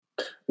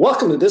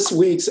Welcome to this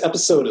week's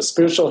episode of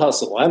Spiritual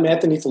Hustle. I'm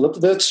Anthony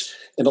Filipovich,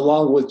 and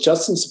along with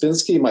Justin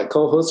Sabinski, my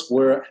co-host,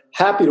 we're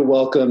happy to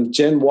welcome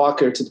Jenn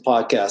Walker to the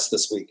podcast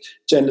this week.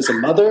 Jenn is a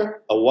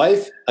mother, a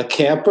wife, a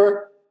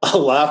camper, a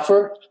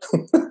laugher,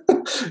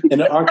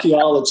 and an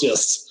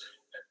archaeologist,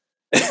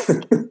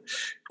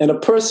 and a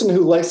person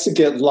who likes to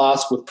get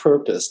lost with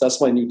purpose.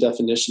 That's my new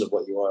definition of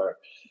what you are,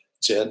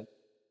 Jenn.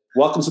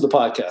 Welcome to the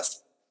podcast.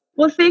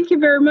 Well, thank you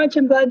very much.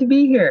 I'm glad to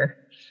be here.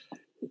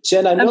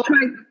 Jenn, I know...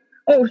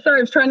 Oh, sorry.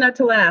 I was trying not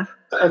to laugh.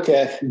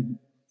 Okay.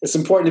 It's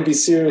important to be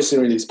serious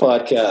during these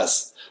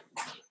podcasts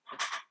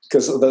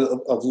because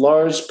a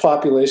large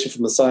population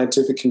from the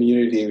scientific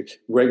community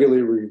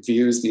regularly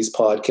reviews these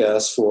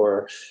podcasts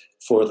for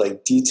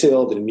like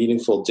detailed and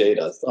meaningful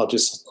data. I'll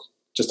just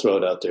throw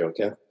it out there,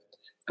 okay?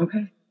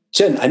 Okay.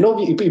 Jenn, I know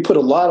you put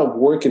a lot of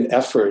work and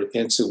effort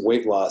into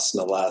weight loss in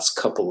the last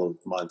couple of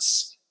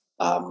months,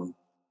 and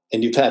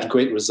you've had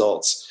great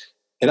results.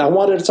 And I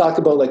wanted to talk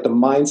about like the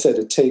mindset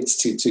it takes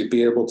to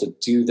be able to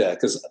do that,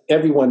 because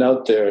everyone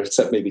out there,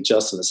 except maybe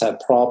Justin, has had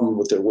a problem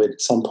with their weight at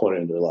some point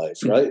in their life,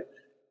 right?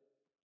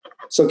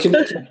 So can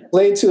you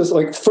explain to us,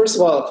 like, first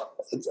of all,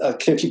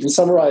 if you can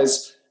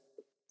summarize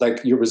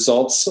like your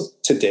results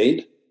to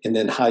date and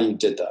then how you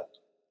did that?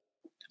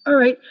 All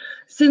right.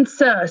 Since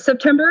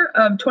September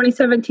of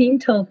 2017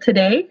 till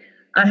today,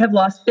 I have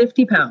lost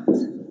 50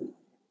 pounds.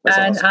 That's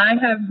and awesome. I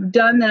have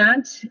done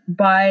that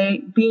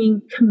by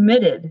being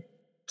committed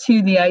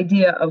to the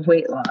idea of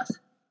weight loss,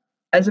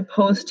 as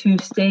opposed to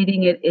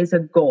stating it as a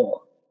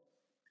goal.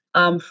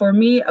 For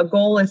me, a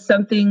goal is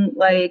something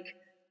like,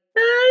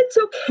 it's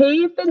okay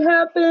if it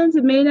happens,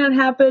 it may not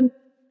happen,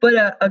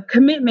 but a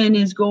commitment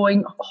is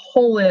going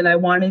whole in. I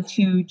wanted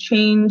to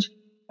change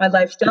my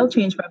lifestyle,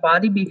 change my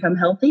body, become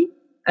healthy,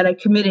 and I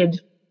committed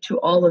to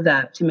all of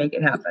that to make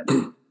it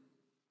happen.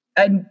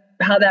 And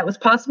how that was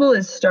possible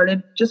is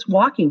started just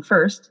walking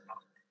first,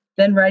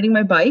 then riding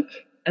my bike,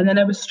 and then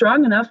I was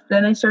strong enough,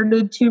 then I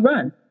started to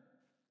run.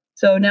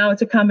 So now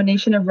it's a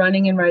combination of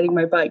running and riding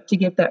my bike to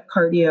get that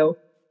cardio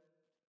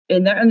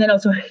in there. And then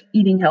also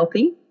eating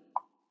healthy,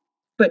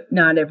 but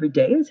not every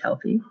day is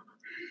healthy.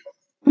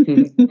 I've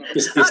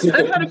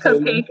had a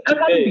cupcake. I've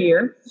had a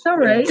beer. It's all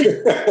right.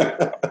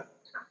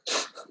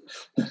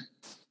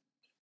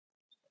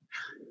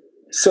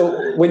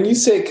 So when you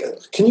say,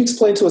 can you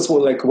explain to us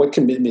what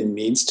commitment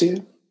means to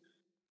you?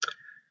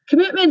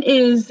 Commitment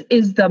is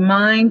the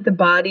mind, the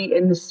body,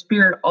 and the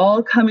spirit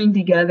all coming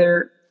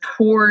together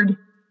toward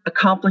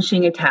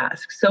accomplishing a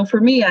task. So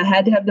for me, I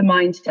had to have the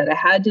mindset. I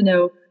had to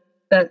know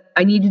that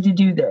I needed to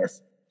do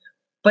this.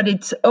 But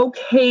it's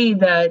okay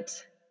that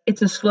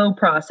it's a slow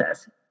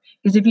process.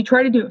 Because if you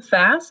try to do it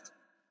fast,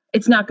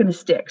 it's not going to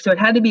stick. So it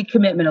had to be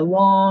commitment, a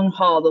long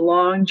haul, the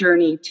long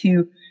journey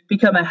to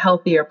become a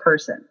healthier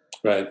person.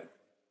 Right.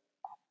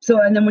 So,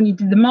 and then when you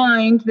did the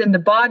mind, then the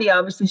body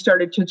obviously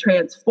started to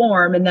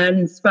transform, and that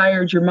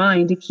inspired your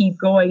mind to keep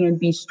going and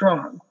be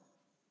strong.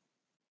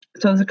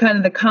 So it's kind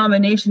of the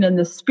combination, and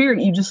the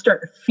spirit, you just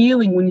start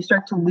feeling when you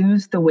start to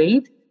lose the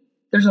weight.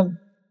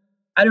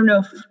 I don't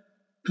know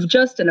if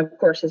Justin, of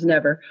course, has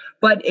never,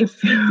 but if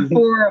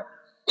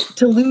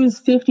to lose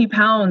 50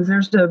 pounds,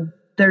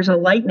 there's a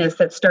lightness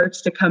that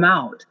starts to come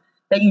out,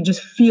 that you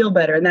just feel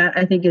better. And that,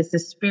 I think, is the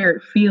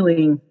spirit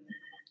feeling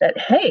that,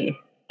 hey,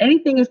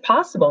 anything is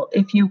possible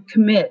if you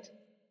commit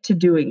to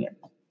doing it.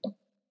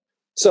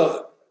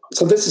 So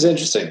this is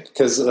interesting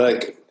because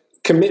like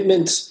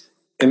commitment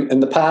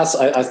in the past,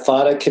 I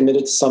thought I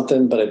committed to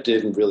something, but I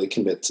didn't really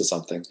commit to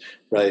something,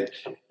 right?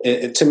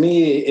 To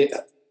me,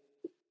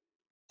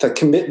 the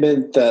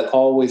commitment that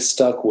always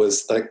stuck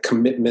was like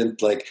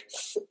commitment, like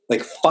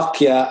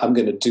fuck yeah, I'm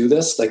going to do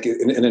this, like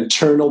an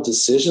internal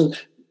decision.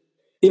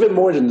 Even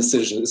more than a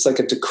decision, it's like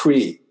a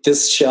decree.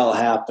 This shall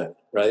happen,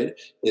 right?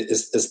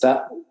 Is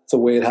that the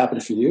way it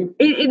happened for you?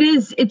 It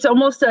is. It's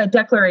almost a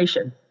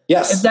declaration.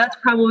 Yes. If that's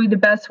probably the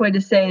best way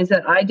to say is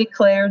that I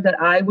declared that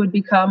I would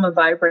become a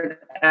vibrant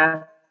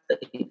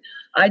athlete.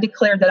 I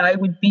declared that I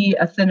would be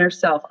a thinner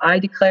self. I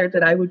declared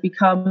that I would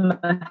become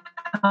a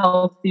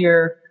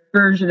healthier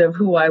version of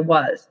who I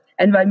was.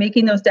 And by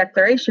making those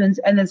declarations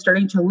and then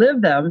starting to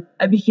live them,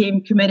 I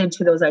became committed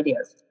to those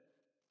ideas.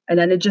 And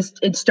then it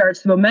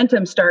starts, the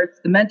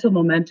mental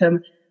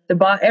momentum,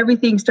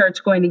 everything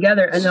starts going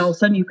together. And then all of a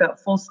sudden you've got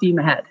full steam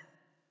ahead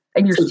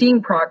and you're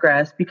seeing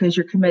progress because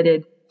you're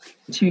committed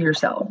to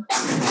yourself.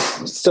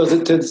 So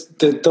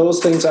did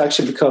those things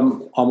actually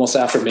become almost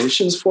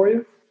affirmations for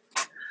you?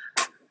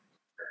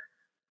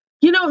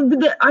 You know,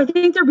 I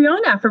think they're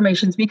beyond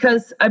affirmations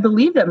because I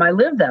believe them. I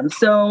live them.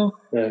 So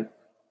right.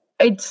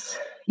 It's,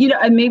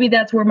 and maybe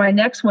that's where my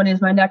next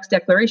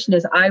declaration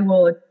is I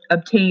will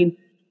obtain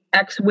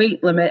X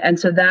weight limit. And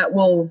so that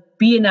will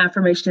be an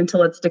affirmation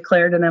until it's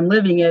declared and I'm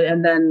living it.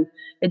 And then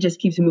it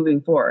just keeps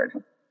moving forward.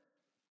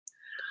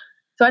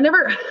 So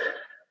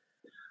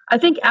I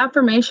think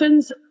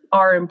affirmations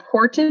are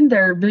important.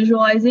 They're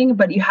visualizing,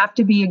 but you have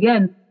to be,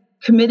 again,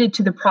 committed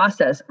to the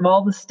process of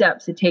all the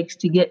steps it takes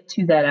to get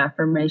to that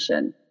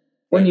affirmation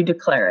when you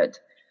declare it.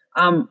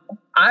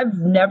 I've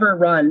never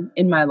run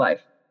in my life.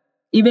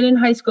 Even in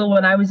high school,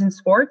 when I was in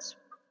sports,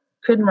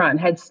 couldn't run,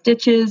 had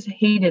stitches,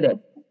 hated it.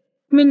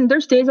 I mean,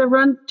 there's days I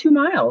run 2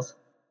 miles,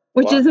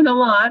 which isn't a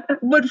lot,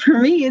 but for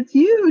me, it's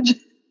huge.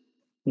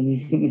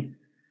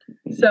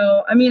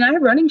 So, I mean, I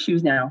have running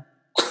shoes now.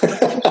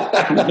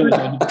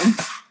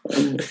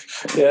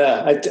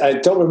 Yeah, I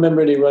don't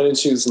remember any running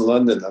shoes in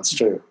London. That's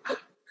true.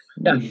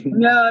 Yeah.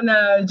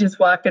 No, just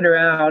walking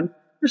around.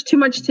 There's too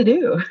much to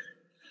do.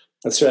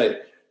 That's right.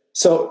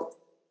 So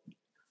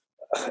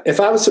if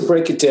I was to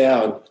break it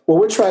down, what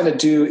we're trying to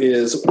do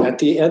is at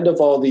the end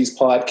of all these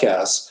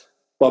podcasts,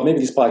 well, maybe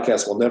these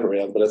podcasts will never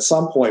end, but at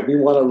some point we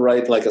want to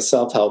write like a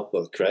self-help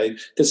book, right?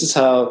 This is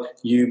how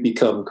you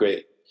become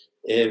great.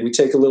 And we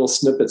take a little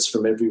snippets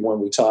from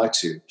everyone we talk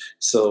to.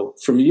 So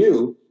from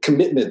you,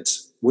 commitment,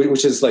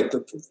 which is like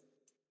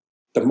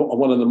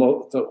one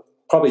of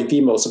probably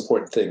the most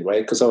important thing,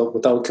 right? Because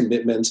without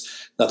commitment,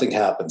 nothing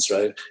happens,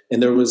 right?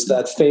 And there was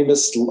that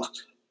famous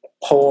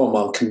poem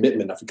on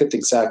commitment. I forget the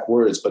exact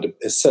words, but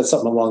it said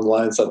something along the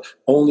lines of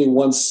only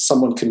once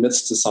someone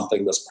commits to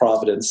something does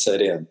providence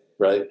set in,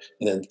 right?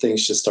 And then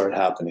things just start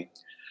happening.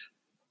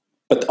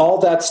 But all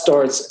that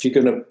starts, if you're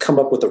going to come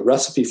up with a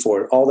recipe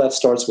for it, all that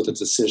starts with a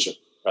decision,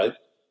 right?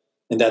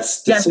 And that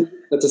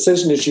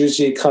decision is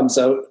usually comes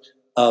out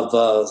of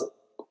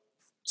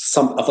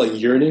a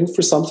yearning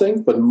for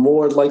something, but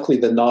more likely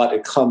than not,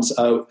 it comes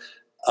out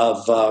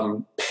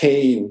of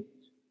pain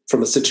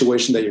from a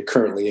situation that you're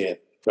currently in,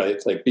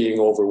 right? Like being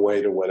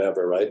overweight or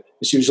whatever, right?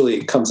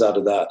 It comes out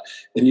of that,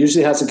 and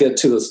usually has to get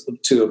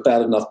to a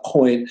bad enough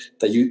point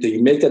that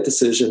you make that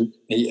decision,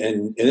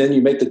 and then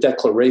you make the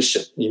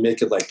declaration. And you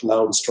make it like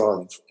loud and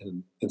strong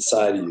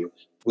inside of you.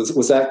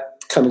 Was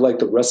that kind of like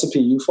the recipe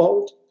you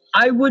followed?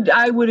 I would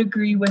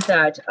agree with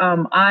that.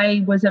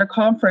 I was at a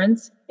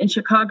conference in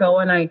Chicago,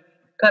 and I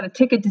got a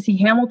ticket to see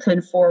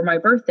Hamilton for my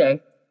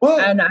birthday.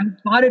 What? And I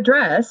bought a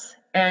dress,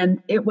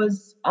 and it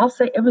was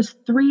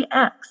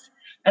 3X.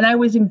 And I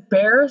was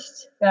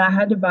embarrassed that I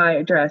had to buy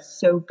a dress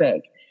so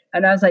big.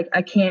 And I was like,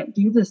 I can't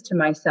do this to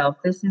myself.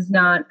 This is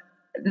not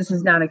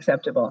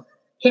acceptable.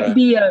 Can't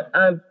be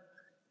a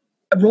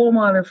role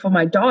model for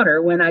my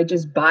daughter when I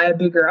just buy a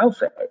bigger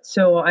outfit.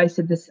 So I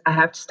said, I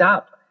have to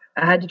stop.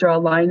 I had to draw a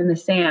line in the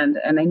sand,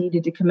 and I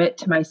needed to commit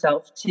to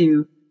myself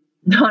to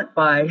not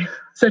buy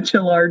such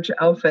a large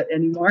outfit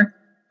anymore.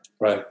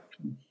 Right.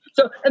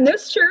 So, and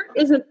this shirt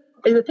I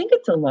think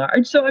it's a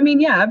large. So, I mean,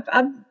 yeah,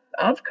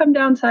 I've come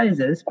down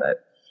sizes,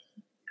 but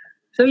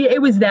so yeah,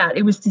 it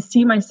was to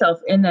see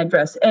myself in that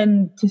dress,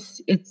 and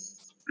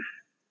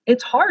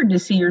it's hard to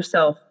see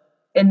yourself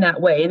in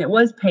that way. And it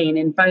was pain.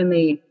 And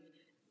finally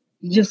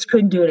you just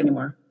couldn't do it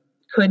anymore.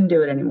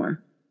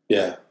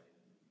 Yeah.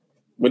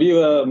 What do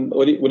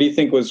you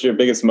think was your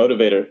biggest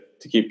motivator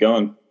to keep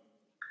going?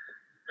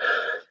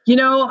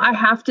 I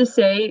have to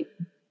say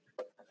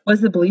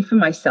was the belief in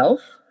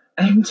myself,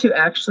 and to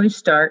actually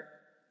start.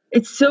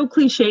 It's so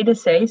cliche to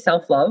say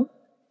self-love,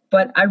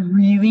 but I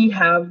really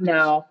have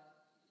now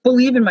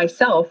believe in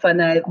myself,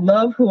 and I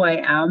love who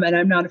I am, and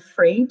I'm not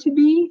afraid to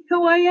be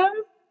who I am.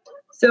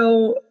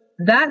 So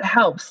that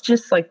helps.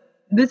 Just like,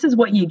 this is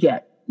what you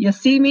get. You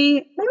see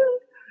me,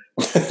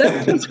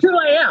 that's who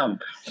I am.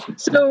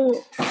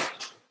 So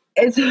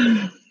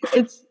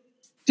it's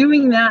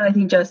doing that, I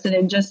think, Justin,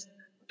 and just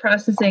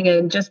processing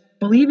and just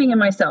believing in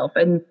myself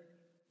and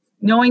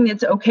knowing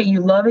it's okay. You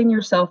loving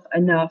yourself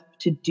enough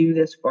to do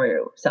this for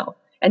yourself.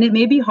 And it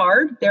may be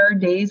hard. There are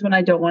days when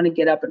I don't want to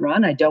get up and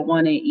run. I don't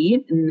want to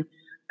eat, and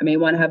I may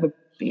want to have a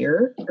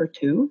beer or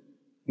two.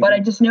 But I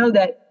just know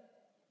that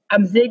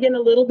I'm zigging a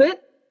little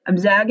bit. I'm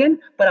zagging,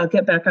 but I'll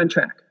get back on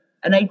track.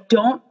 And I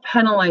don't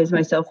penalize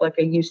myself like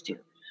I used to.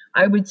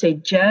 I would say,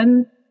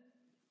 Jen,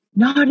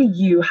 naughty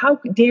you. How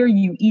dare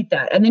you eat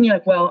that? And then you're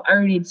like, well, I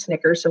already ate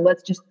Snickers, so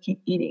let's just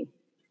keep eating.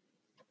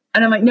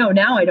 And I'm like, no,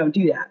 now I don't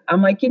do that.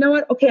 I'm like, you know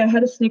what? Okay, I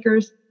had a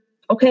Snickers.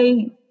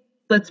 Okay,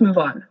 let's move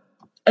on.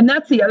 And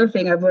that's the other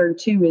thing I've learned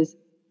too, is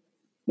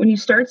when you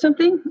start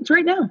something, it's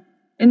right now,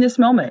 in this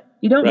moment.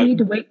 You don't need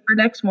to wait for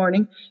next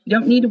morning. You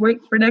don't need to wait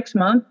for next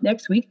month,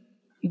 next week.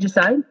 You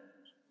decide,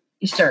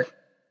 you start.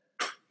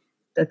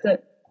 That's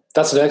it.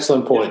 That's an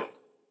excellent point.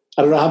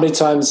 I don't know how many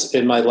times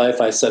in my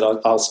life I said,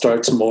 I'll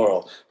start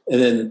tomorrow.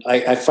 And then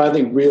I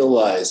finally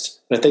realized,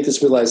 and I think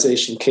this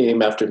realization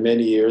came after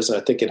many years,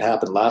 and I think it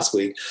happened last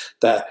week,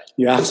 that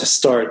you have to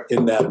start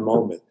in that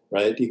moment,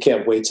 right? You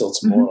can't wait till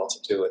tomorrow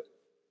to do it.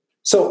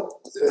 So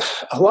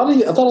a lot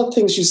of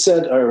things you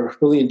said are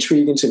really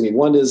intriguing to me.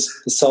 One is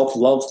the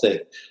self-love thing.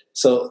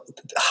 So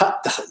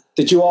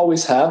did you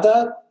always have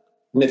that?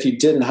 And if you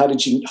didn't, how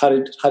did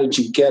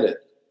you get it?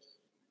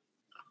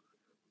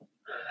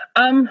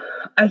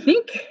 I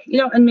think,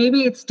 and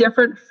maybe it's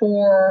different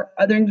for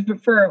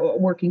a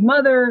working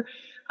mother,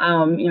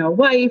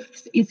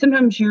 wife.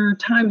 Sometimes your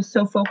time is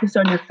so focused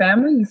on your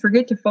family, you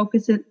forget to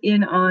focus it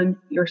in on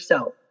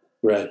yourself.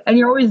 Right. And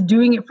you're always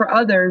doing it for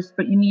others,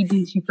 but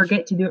you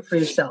forget to do it for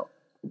yourself.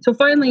 So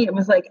finally it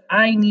was like,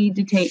 I need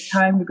to take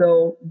time to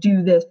go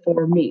do this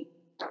for me.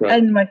 Right.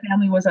 And my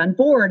family was on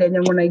board. And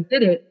then when I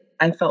did it,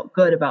 I felt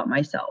good about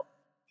myself.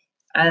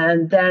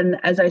 And then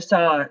as I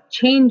saw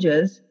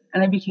changes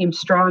and I became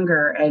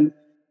stronger and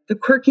the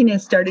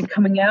quirkiness started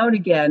coming out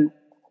again,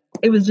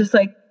 it was just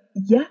like,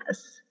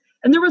 yes.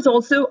 And there was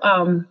also,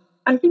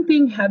 I think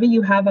being heavy,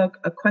 you have a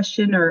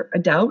question or a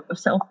doubt of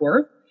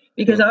self-worth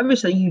because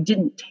obviously you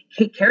didn't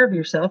take care of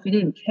yourself. You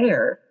didn't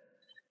care.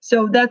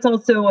 So that's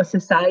also a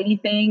society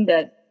thing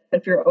that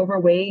if you're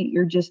overweight,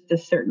 you're just a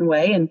certain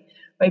way. And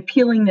by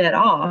peeling that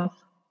off,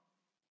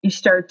 you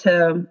start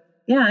to,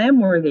 yeah, I am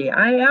worthy.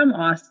 I am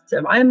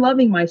awesome. I am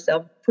loving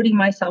myself, putting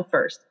myself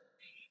first.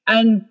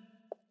 And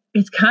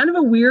it's kind of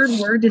a weird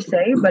word to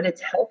say, but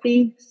it's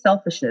healthy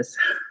selfishness.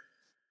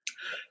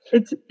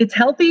 It's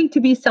healthy to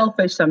be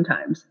selfish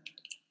sometimes.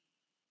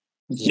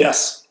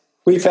 Yes.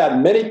 We've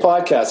had many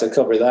podcasts that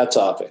cover that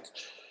topic.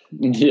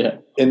 Yeah.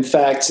 In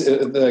fact,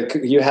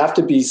 you have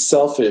to be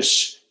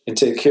selfish and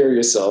take care of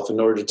yourself in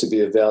order to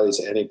be of value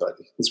to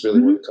anybody. It's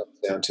really what it comes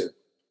down to.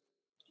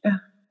 Yeah.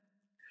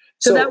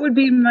 So that would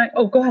be my,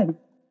 go ahead.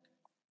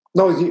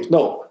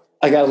 No,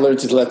 I got to learn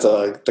to let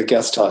the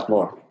guest talk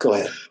more. Go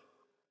ahead.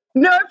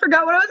 No, I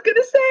forgot what I was going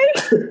to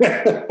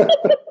say.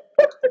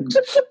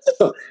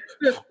 So,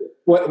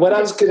 what I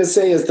was going to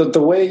say is that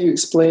the way you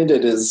explained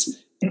it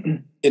is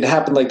it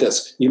happened like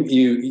this.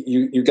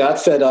 You got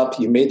fed up,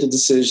 you made the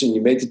decision,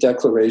 you made the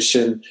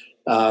declaration,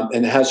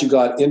 and as you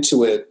got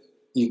into it,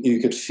 you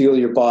could feel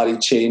your body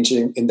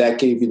changing, and that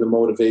gave you the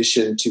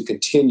motivation to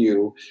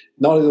continue.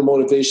 Not only the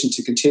motivation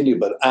to continue,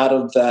 but out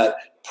of that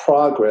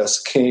progress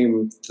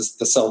came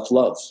the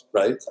self-love,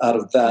 right? Out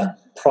of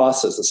that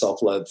process, the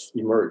self-love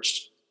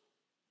emerged.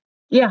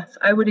 Yes,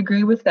 I would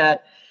agree with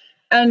that.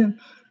 And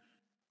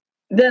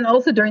then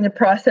also during the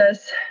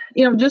process,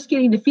 just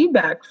getting the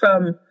feedback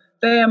from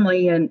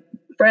family and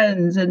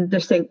friends and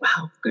just saying,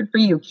 wow, good for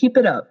you. Keep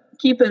it up.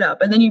 Keep it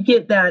up. And then you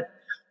get that,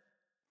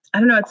 I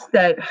don't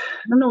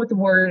know what the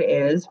word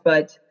is,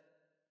 but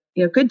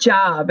good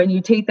job. And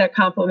you take that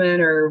compliment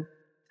or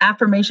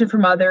affirmation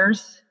from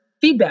others,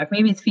 feedback,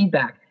 maybe it's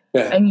feedback.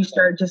 Yeah. And you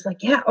start just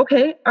like, yeah,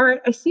 okay. All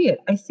right. I see it.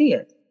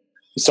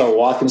 You start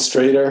walking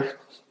straighter,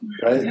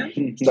 right? Yeah.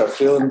 You start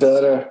feeling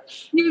better.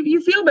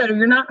 You feel better.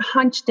 You're not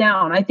hunched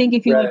down. I think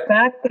if you look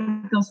back at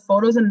those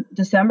photos in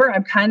December,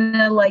 I'm kind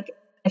of like,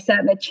 I sat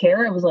in a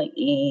chair. I was like,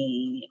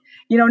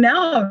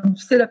 now I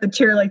sit up the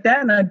chair like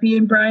that and I'd be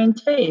in Brian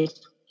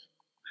Taste.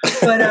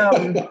 But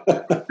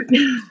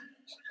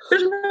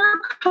there's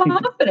more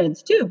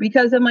confidence too,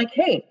 because I'm like,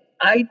 hey,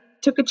 I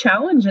took a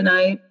challenge and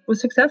I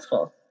was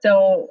successful.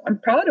 So I'm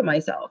proud of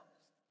myself.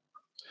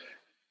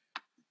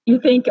 You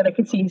think, and I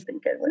can see you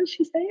thinking, what is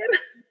she saying?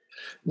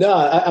 No,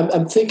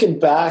 I'm thinking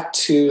back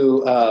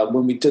to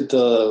when we did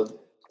the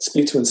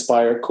Speak to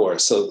Inspire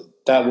course. So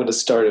that would have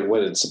started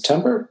in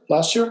September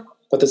last year?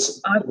 But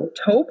this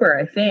October,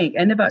 I think,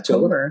 end of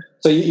October.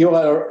 So you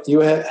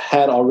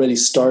had already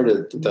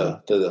started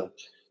the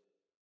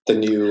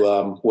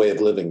new way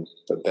of living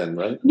then,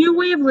 right? New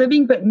way of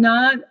living, but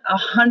not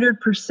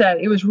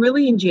 100%. It was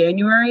really in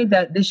January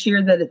this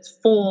year that it's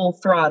full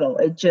throttle.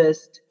 It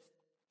just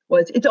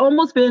was. It's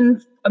almost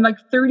been, I'm like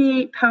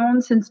 38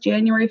 pounds since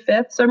January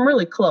 5th. So I'm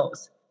really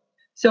close.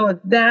 So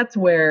that's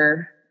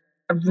where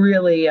I've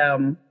really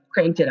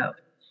cranked it up.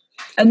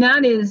 And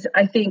that is,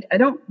 I think, I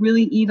don't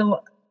really eat a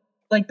lot.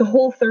 Like the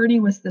Whole30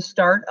 was the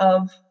start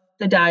of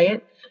the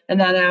diet. And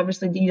then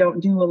obviously you don't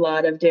do a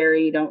lot of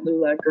dairy, you don't do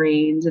a lot of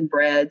grains and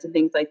breads and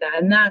things like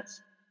that. And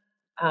that's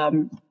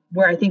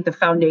where I think the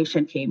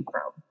foundation came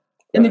from.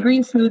 In the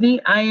green smoothie,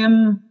 I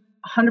am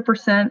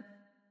 100%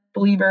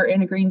 believer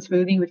in a green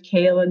smoothie with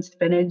kale and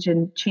spinach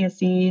and chia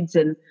seeds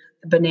and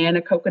the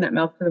banana coconut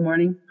milk for the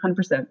morning.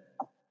 100%.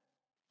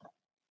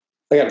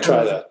 I got to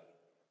try that.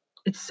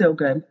 It's so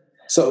good.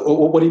 So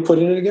what do you put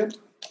in it again?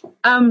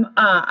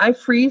 I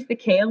freeze the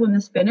kale and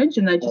the spinach,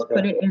 and I just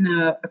put it in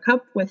a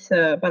cup with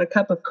about a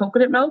cup of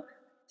coconut milk,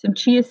 some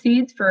chia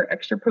seeds for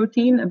extra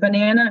protein, a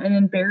banana, and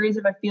then berries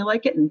if I feel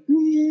like it. And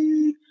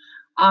you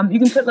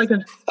can put like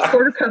a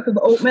quarter cup of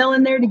oatmeal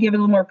in there to give it a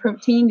little more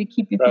protein to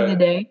keep you through the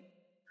day.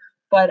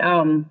 But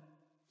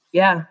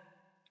yeah,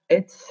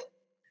 I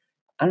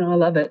don't know, I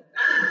love it.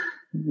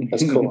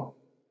 That's cool.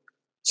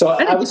 So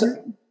I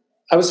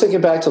was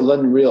thinking back to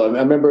London Real. I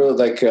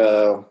remember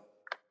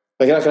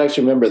I can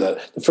actually remember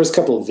that the first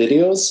couple of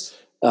videos,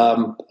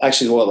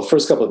 the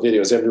first couple of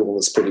videos, everyone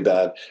was pretty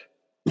bad.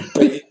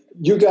 But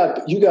you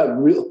got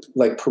real,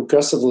 like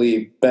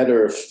progressively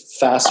better,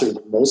 faster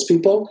than most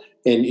people.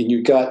 And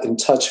you got in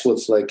touch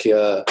with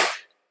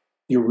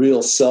your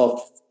real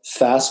self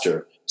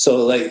faster.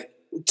 So like,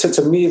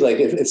 to me, like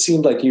it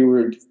seemed like you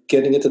were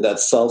getting into that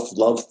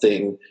self-love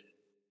thing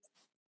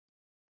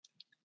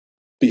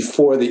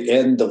before the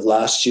end of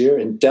last year.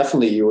 And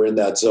definitely you were in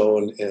that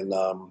zone in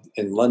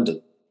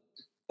London.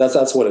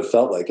 That's what it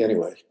felt like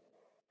anyway.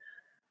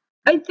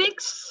 I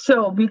think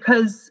so,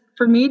 because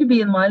for me to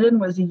be in London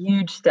was a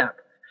huge step.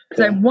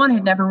 Because I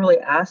had never really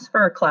asked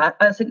for a class,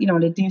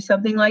 to do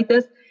something like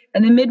this.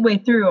 And then midway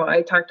through,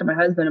 I talked to my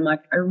husband. I'm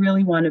like, I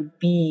really want to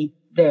be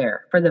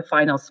there for the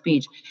final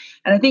speech.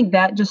 And I think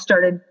that just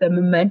started the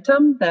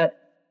momentum that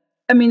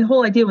I mean, the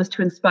whole idea was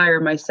to inspire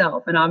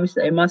myself. And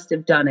obviously I must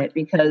have done it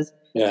because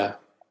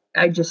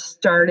I just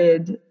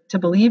started to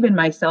believe in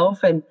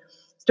myself and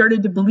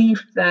started to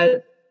believe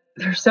that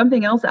there's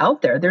something else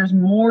out there. There's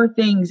more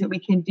things that we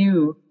can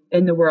do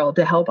in the world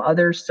to help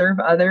others, serve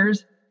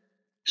others,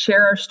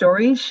 share our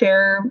stories,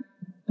 share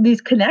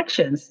these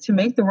connections to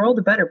make the world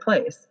a better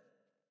place.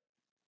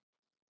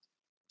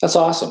 That's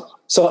awesome.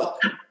 So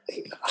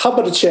how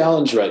about a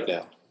challenge right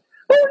now?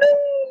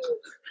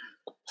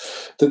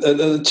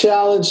 The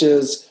challenge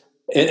is,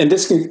 and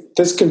this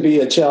can be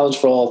a challenge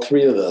for all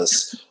three of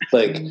us.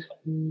 Like,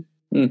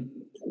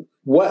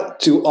 what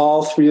do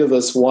all three of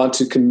us want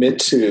to commit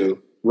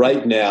to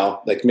right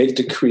now? Like, make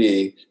a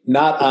decree,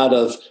 not out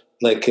of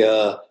like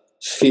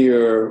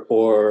fear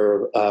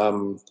or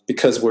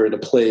because we're in a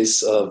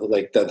place of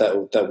like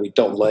that we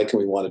don't like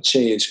and we want to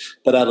change,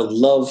 but out of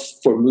love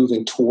for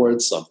moving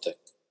towards something.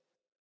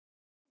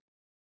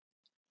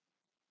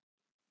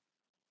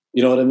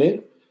 You know what I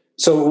mean?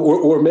 So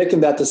we're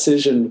making that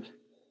decision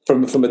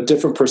from a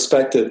different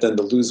perspective than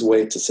the lose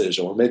weight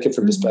decision. We're making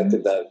from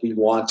perspective that we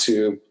want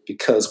to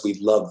because we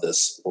love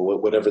this or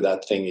whatever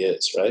that thing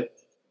is, right?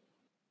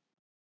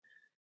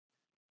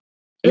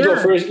 You go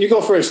first. You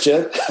go first,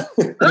 Jen.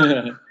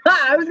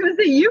 I was going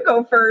to say you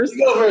go first.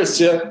 You go first,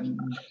 Jen.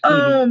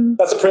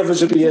 That's a privilege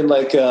to be in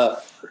like the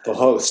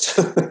host.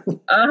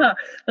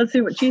 Let's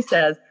see what she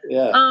says.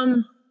 Yeah.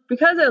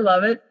 Because I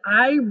love it,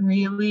 I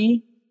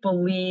really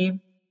believe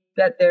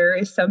that there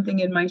is something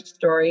in my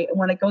story. And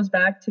when it goes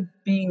back to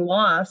being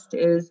lost,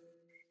 is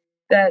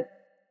that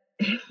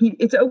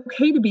it's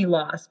okay to be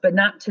lost, but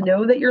not to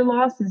know that you're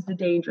lost is the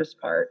dangerous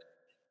part.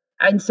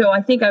 And so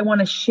I think I want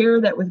to share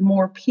that with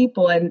more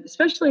people, and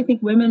especially I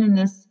think women in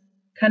this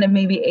kind of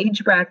maybe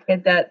age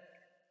bracket, that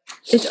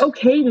it's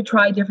okay to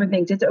try different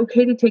things. It's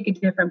okay to take a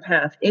different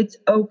path. It's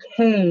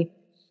okay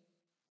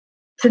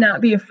to not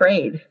be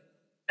afraid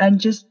and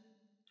just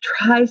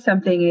try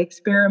something,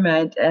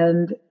 experiment,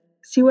 and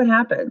see what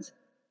happens.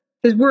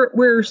 Because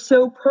we're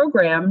so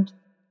programmed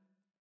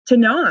to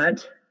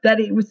not, that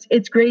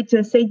it's great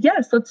to say,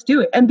 yes, let's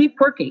do it and be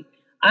quirky.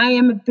 I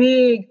am a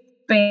big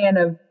fan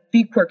of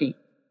be quirky.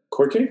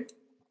 Quirky?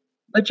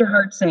 Let your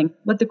heart sing.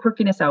 Let the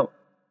quirkiness out.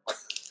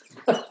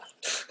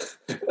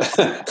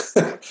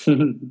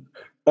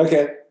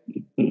 Okay.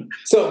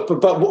 So,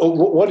 but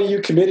what are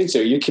you committing to?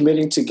 Are you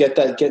committing to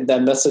getting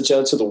that message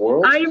out to the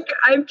world?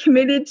 I'm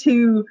committed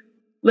to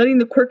letting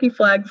the quirky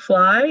flag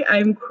fly.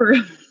 I'm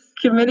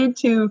committed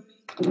to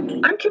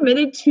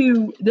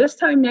this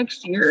time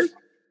next year,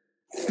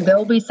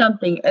 there'll be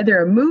something, either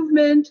a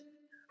movement,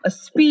 a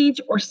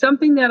speech, or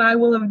something that I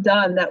will have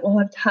done that will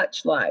have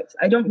touched lives.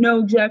 I don't know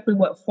exactly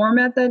what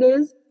format that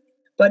is,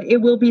 but it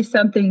will be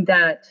something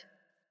that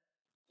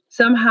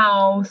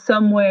somehow,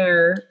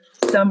 somewhere,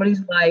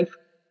 somebody's life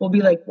will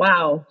be like,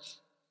 wow,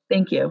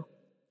 thank you.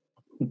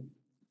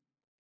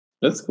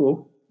 That's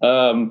cool.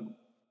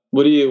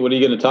 What are you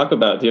going to talk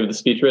about? Do you have the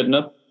speech written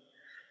up?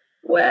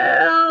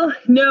 Well,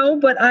 no,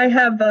 but I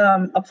have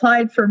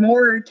applied for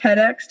more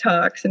TEDx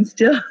talks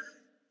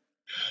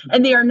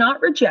and they are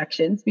not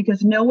rejections,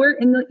 because nowhere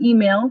in the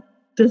email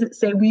does it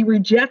say we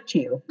reject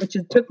you, which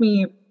it took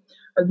me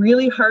a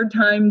really hard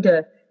time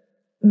to,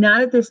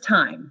 not at this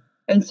time.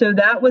 And so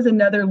that was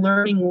another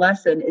learning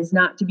lesson, is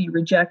not to be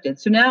rejected.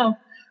 So now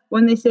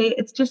when they say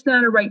it's just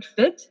not a right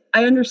fit,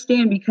 I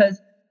understand, because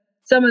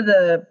some of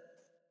the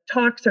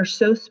talks are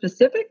so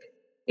specific.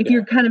 If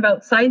you're kind of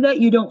outside that,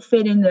 you don't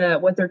fit into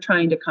what they're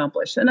trying to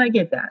accomplish. And I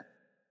get that.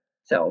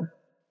 So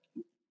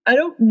I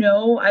don't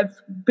know. I've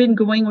been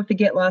going with the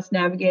Get Lost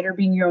Navigator,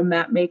 being your own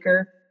map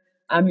maker,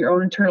 your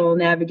own internal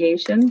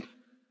navigation.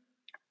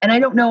 And I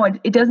don't know.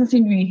 It doesn't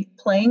seem to be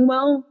playing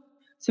well.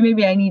 So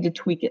maybe I need to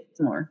tweak it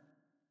some more.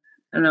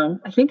 I don't know.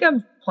 I think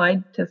I've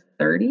applied to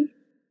 30,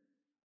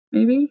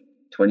 maybe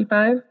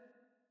 25.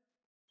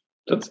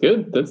 That's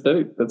good.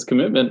 That's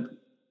commitment.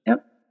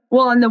 Yep.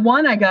 Well, and the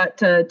one I got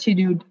to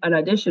do an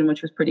audition,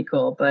 which was pretty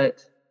cool,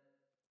 but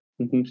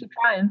keep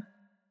trying.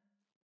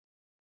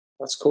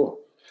 That's cool.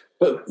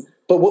 But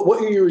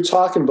what you were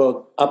talking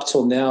about up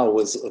till now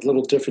was a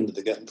little different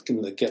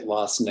than the Get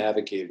Lost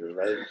Navigator,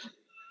 right?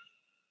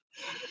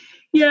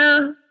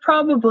 Yeah,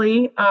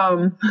 probably.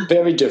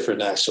 Very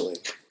different, actually.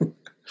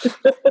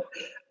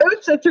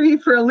 Oops, threw me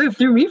for a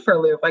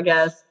loop, I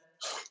guess.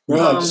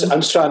 No, I'm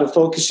just trying to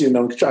focus you, and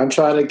I'm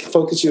trying to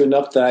focus you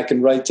enough that I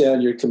can write down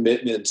your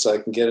commitment so I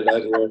can get it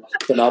out here,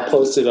 and I'll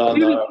post it on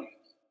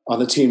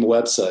the team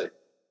website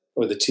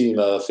or the team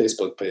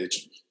Facebook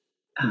page.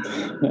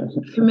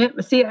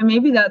 Commitment. See,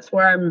 maybe that's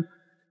where I'm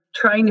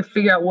trying to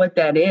figure out what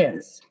that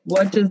is.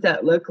 What does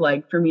that look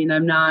like for me? And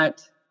I'm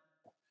not.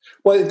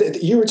 Well,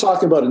 you were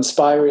talking about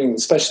inspiring,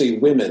 especially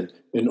women,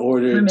 in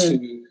order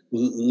to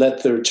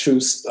let their true,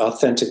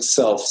 authentic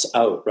selves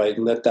out, right,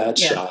 and let that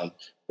shine,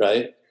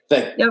 right?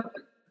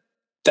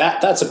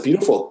 That's a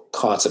beautiful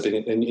concept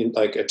in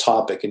like a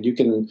topic, and you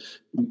can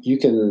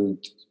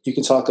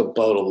talk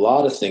about a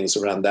lot of things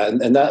around that,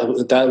 and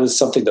that was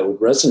something that would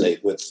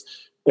resonate with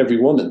every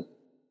woman,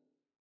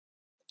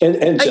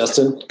 and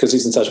Justin, because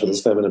he's in touch with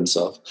his feminine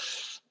self.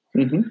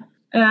 Mm-hmm.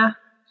 Yeah.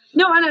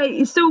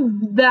 No, so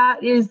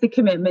that is the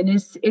commitment,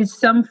 is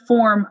some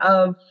form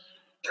of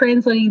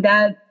translating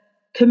that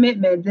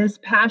commitment, this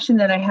passion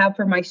that I have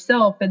for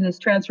myself and this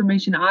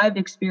transformation I've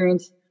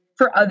experienced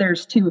for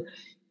others too,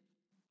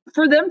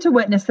 for them to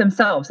witness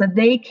themselves that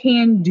they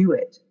can do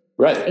it.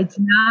 Right. It's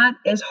not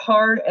as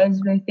hard as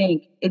they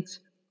think. It's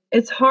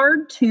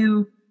hard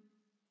to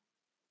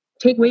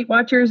take Weight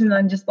Watchers and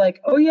then just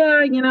like, oh yeah,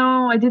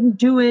 I didn't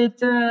do it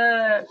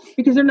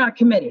because they're not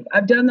committed.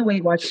 I've done the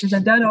Weight Watchers,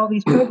 I've done all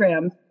these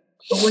programs,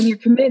 but when you're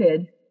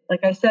committed,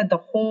 like I said,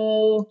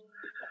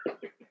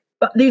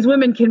 these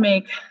women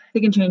they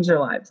can change their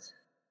lives.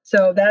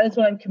 So that is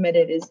what I'm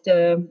committed, is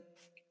to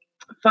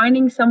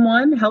finding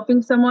someone,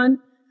 helping someone.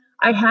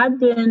 I had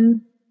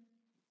been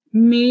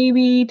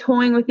maybe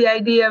toying with the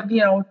idea of,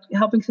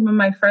 helping some of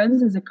my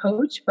friends as a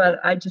coach, but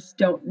I just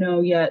don't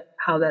know yet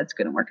how that's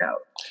going to work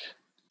out.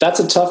 That's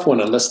a tough one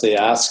unless they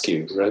ask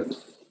you, right?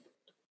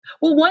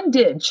 Well, one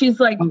did. She's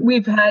like, we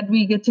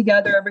get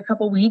together every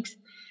couple of weeks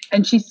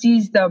and she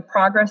sees the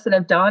progress that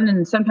I've done.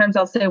 And sometimes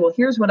I'll say, well,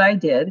 here's what I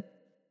did.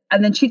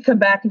 And then she'd come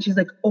back and she's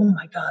like, oh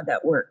my God,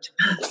 that worked.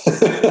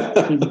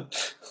 And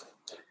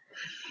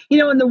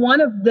the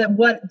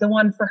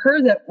one for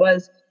her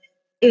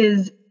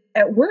is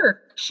at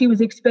work, she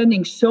was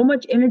expending so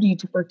much energy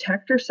to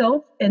protect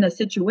herself in a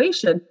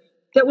situation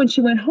that when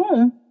she went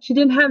home, she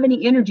didn't have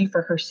any energy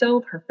for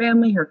herself, her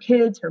family, her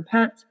kids, her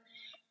pets,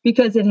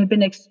 because it had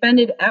been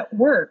expended at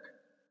work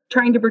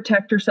trying to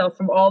protect herself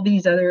from all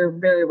these other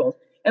variables.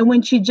 And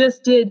when she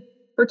just did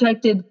her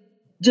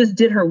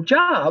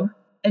job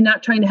and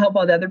not trying to help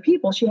all the other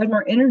people, she had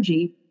more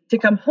energy to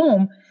come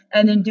home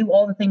and then do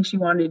all the things she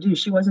wanted to do.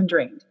 She wasn't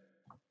drained.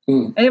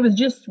 And it was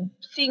just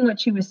seeing what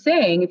she was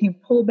saying. If you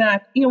pull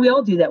back, we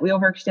all do that. We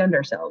overextend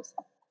ourselves.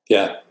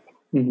 Yeah.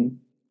 Mm-hmm.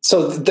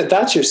 So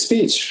that's your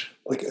speech.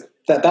 Like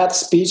that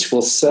speech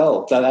will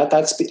sell. You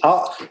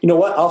know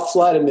what? I'll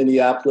fly to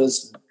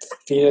Minneapolis,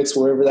 Phoenix,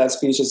 wherever that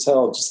speech is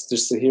held,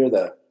 just to hear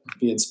that,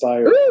 be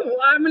inspired. Ooh,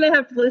 I'm going to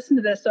have to listen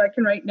to this so I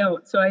can write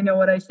notes so I know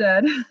what I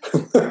said.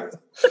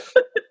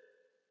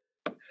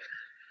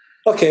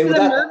 Okay. I'm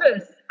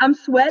nervous. I'm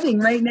sweating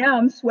right now.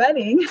 I'm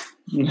sweating.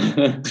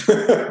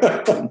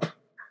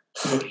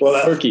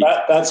 Well,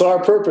 that's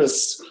our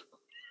purpose.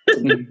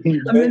 I'm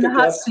in the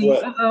hot seat.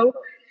 Uh-oh.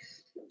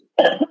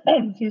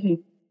 Excuse me.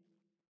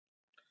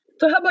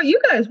 So how about you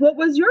guys? What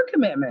was your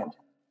commitment?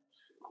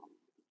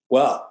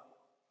 Well,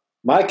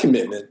 my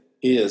commitment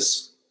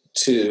is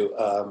to,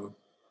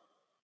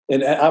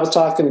 and I was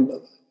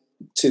talking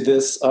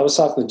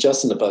to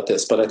Justin about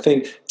this, but I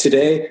think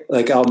today,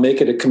 like, I'll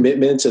make it a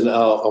commitment and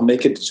I'll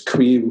make it a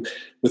decree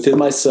within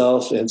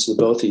myself and to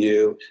both of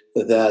you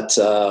that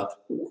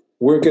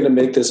we're going to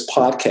make this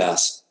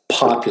podcast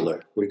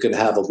popular. We're going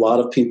to have a lot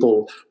of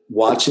people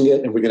watching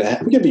it, and we're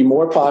going to be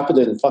more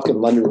popular than fucking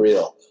London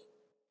Real.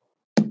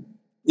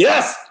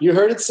 Yes, you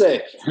heard it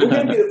say. We're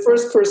going to be the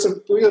first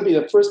person. We're going to be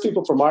the first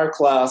people from our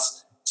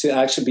class to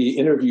actually be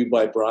interviewed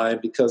by Brian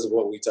because of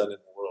what we've done in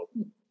the world.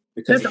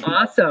 That's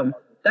awesome.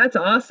 That's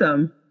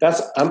awesome.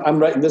 I'm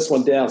writing this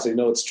one down so you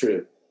know it's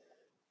true.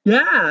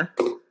 Yeah.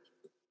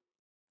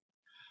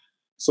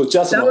 So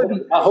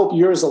Justin, I hope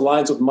yours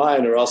aligns with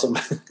mine, or else.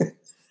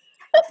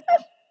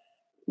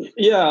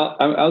 Yeah,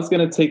 I was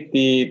going to take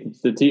the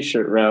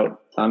T-shirt route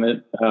on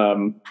it.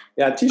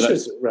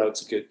 T-shirts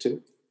route's good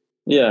too.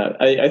 Yeah,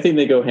 I think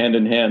they go hand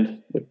in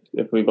hand.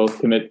 If we both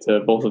commit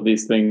to both of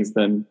these things,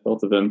 then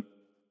both of them,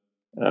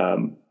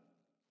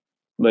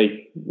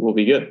 will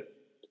be good,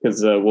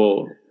 because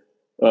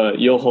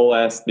you'll whole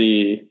ass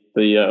the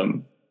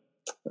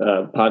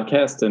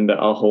podcast, and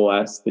I'll whole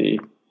ass the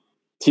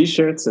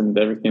T-shirts, and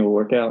everything will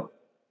work out.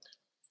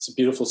 It's a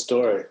beautiful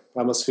story.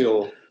 I must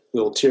feel a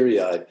little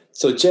teary-eyed.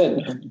 So,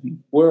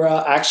 Jen, we're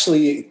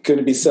actually going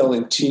to be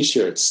selling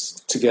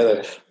T-shirts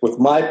together with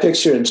my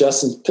picture and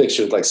Justin's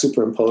picture, like,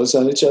 superimposed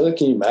on each other.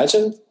 Can you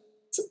imagine?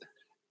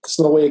 There's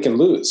no way it can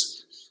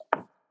lose.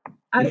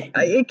 Is it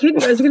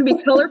going to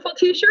be colorful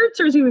T-shirts,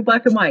 or is it going to be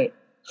black and white?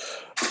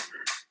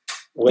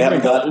 We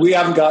haven't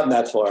gotten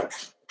that far.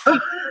 I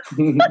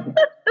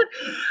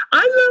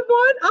love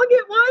one. I'll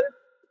get one.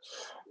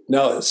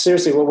 No,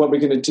 seriously, what we're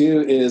going to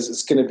do is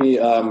it's going to be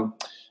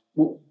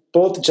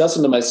both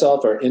Justin and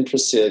myself are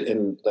interested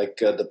in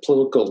the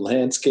political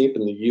landscape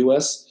in the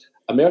U.S.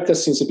 America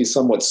seems to be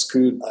somewhat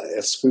screwed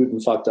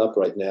and fucked up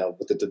right now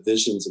with the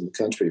divisions in the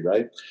country,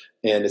 right?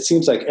 And it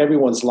seems like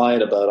everyone's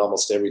lying about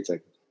almost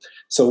everything.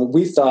 So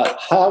we thought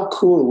how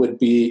cool it would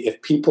be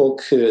if people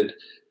could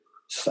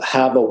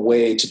have a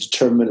way to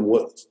determine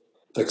what,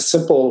 like,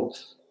 simple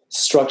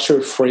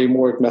structure,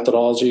 framework,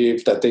 methodology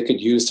that they could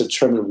use to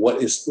determine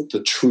what is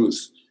the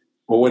truth,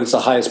 or what is the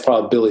highest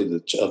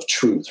probability of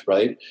truth,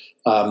 right?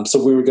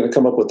 So we were going to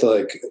come up with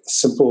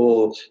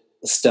simple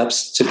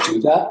steps to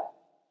do that.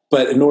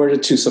 But in order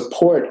to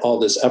support all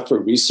this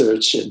effort,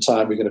 research, and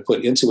time we're going to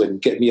put into it,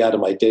 and get me out of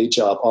my day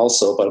job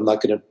also, but I'm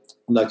not going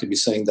to be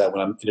saying that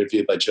when I'm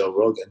interviewed by Joe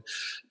Rogan.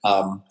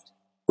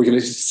 We're going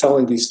to be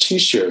selling these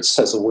T-shirts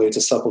as a way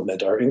to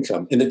supplement our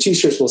income. And the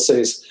T-shirts will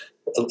say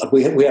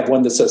we have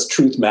one that says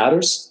Truth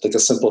Matters, like a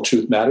simple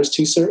Truth Matters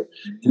t-shirt.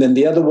 And then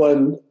the other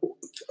one,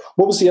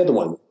 what was the other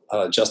one,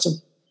 Justin?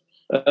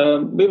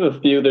 We have a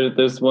few.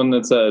 There's one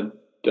that said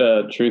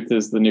truth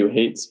is the new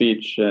hate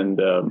speech, and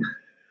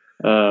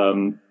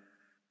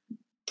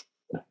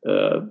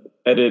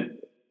edit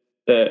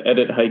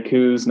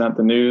haikus, not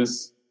the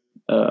news.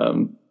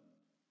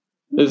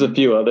 There's a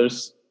few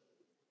others.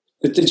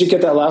 Did you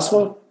get that last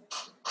one?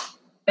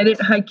 Edit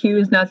haiku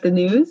is not the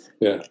news.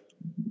 Yeah.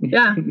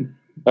 Yeah.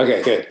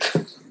 Okay, good.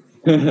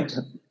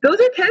 Those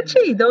are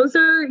catchy. Those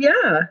are,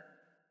 yeah.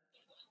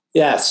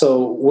 Yeah,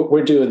 so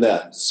we're doing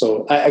that.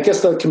 So I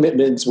guess the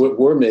commitments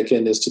we're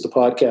making is to the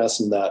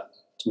podcast and that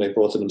to make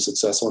both of them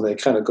successful, and they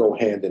kind of go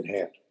hand in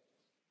hand.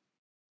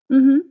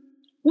 Mm-hmm.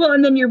 Well,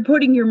 and then you're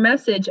putting your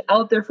message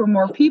out there for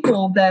more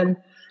people then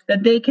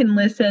that they can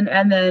listen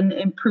and then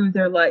improve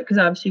their life, because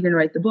obviously you're going to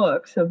write the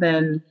book. So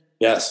then.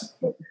 Yes.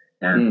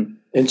 Yeah.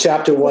 And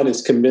chapter 1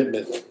 is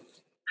commitment.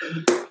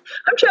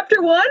 I'm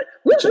chapter 1.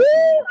 Woohoo!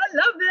 I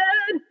love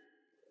it.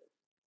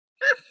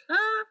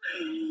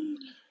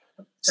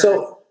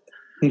 So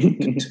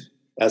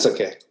that's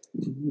okay.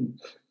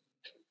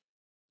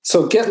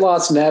 So Get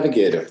Lost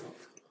Navigator.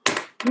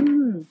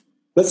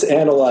 Let's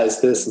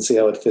analyze this and see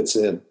how it fits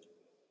in.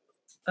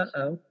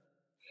 Uh-oh.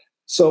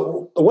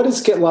 So what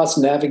is Get Lost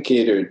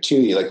Navigator to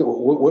you? Like,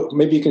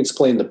 maybe you can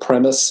explain the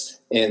premise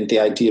and the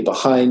idea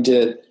behind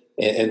it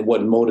and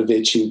what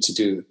motivates you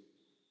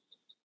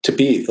to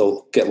be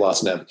the Get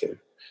Lost Navigator.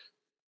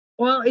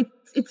 Well,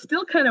 it's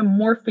still kind of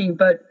morphing,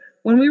 but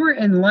when we were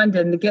in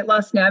London, the Get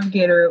Lost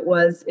Navigator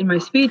was, in my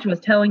speech, was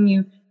telling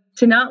you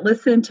to not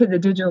listen to the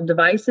digital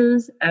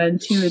devices and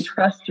to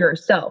entrust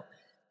yourself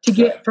to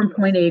get from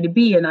point A to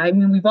B. And I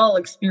mean, we've all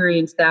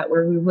experienced that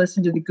where we've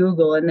listened to the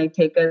Google and they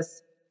take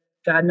us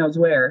God knows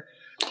where.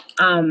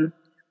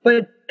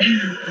 But,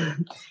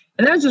 and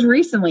that was just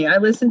recently. I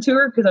listened to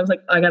her because I was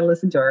like, I got to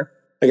listen to her.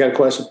 I got a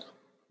question.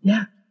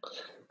 Yeah.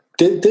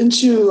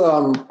 Didn't you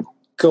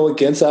go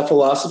against that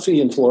philosophy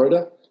in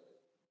Florida?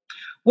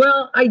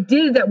 Well, I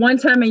did that one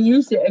time. I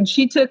used it, and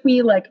she took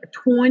me like a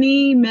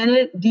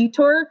 20-minute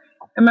detour.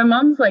 And my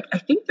mom's like, I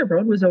think the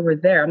road was over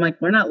there. I'm like,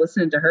 we're not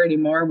listening to her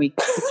anymore. We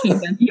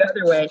came in the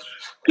other way.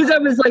 Because I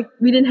was like,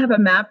 we didn't have a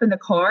map in the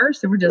car.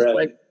 So we're just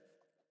like,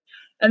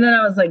 and then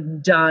I was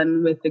like,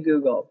 done with the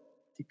Google.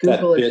 The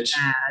Google is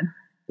bad.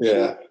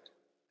 Yeah.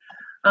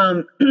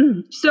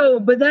 So,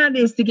 but that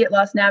is to Get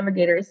Lost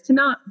Navigator, is to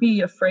not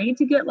be afraid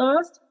to get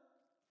lost.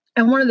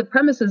 And one of the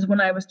premises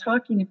when I was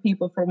talking to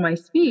people for my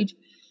speech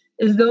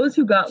is those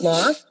who got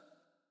lost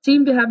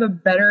seemed to have a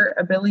better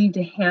ability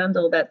to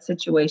handle that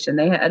situation.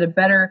 They had a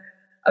better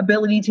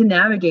ability to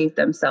navigate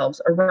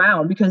themselves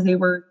around because they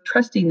were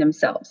trusting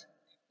themselves.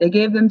 They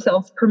gave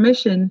themselves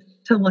permission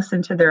to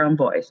listen to their own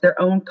voice, their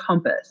own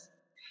compass.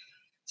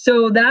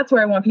 So that's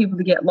where I want people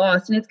to get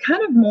lost. And it's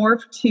kind of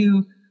morphed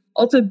to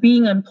also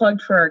being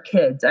unplugged for our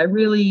kids. I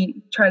really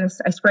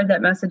I spread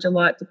that message a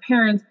lot to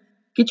parents.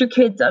 Get your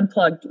kids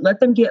unplugged. Let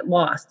them get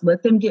lost.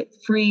 Let them get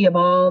free of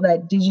all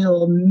that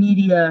digital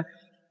media,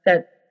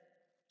 that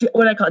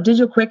what I call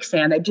digital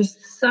quicksand that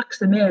just sucks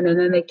them in, and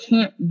then they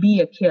can't be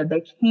a kid.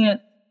 They can't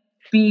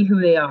be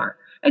who they are.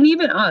 And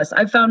even us,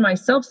 I found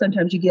myself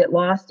sometimes you get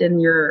lost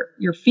in your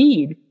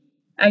feed,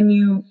 and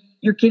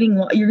you're getting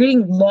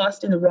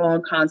lost in the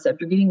wrong concept.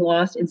 You're getting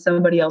lost in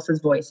somebody else's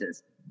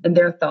voices and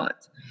their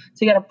thoughts.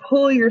 So you got to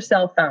pull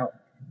yourself out,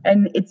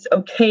 and it's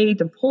okay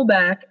to pull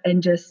back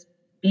and just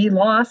be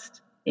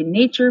lost in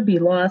nature, be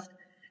lost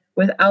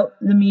without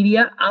the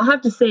media. I'll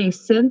have to say,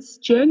 since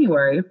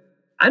January,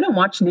 I don't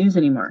watch news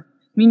anymore.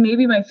 I mean,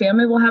 maybe my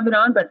family will have it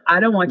on, but I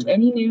don't watch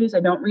any news. I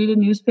don't read a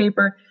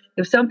newspaper.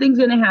 If something's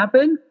going to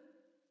happen,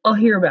 I'll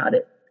hear about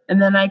it,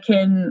 and then I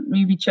can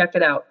maybe check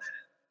it out.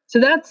 So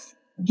that's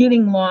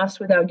getting lost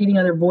without getting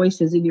other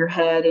voices in your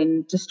head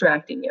and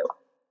distracting you.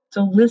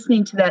 So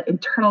listening to that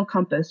internal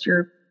compass,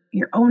 your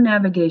own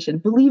navigation,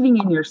 believing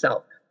in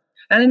yourself.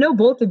 And I know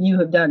both of you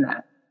have done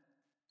that,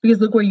 because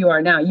look where you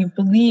are now. You've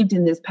believed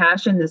in this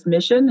passion, this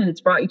mission, and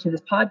it's brought you to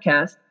this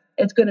podcast.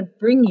 It's going to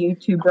bring you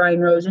to Brian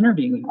Rose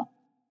interviewing you.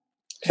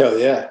 Hell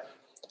yeah.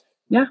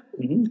 Yeah.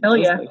 Mm-hmm. Hell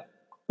yeah.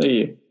 Thank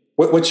you.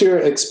 What you're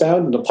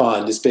expounding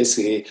upon is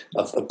basically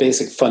a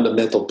basic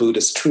fundamental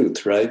Buddhist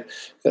truth, right?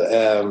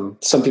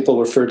 Some people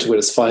refer to it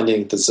as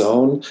finding the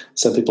zone.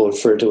 Some people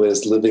refer to it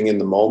as living in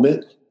the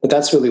moment. But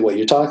that's really what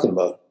you're talking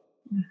about.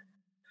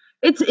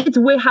 It's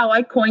way how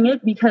I coin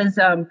it, because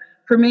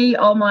for me,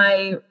 all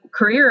my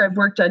career, I've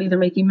worked on either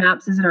making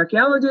maps as an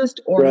archaeologist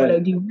or what I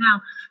do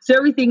now. So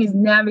everything is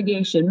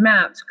navigation,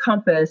 maps,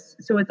 compass.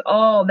 So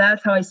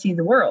that's how I see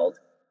the world.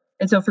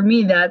 And so for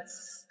me,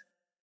 that's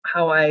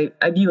how I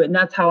view it, and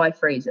that's how I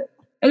phrase it.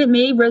 And it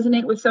may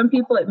resonate with some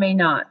people, it may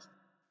not.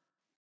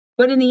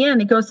 But in the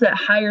end, it goes to that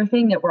higher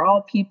thing that we're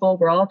all people,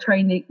 we're all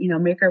trying to,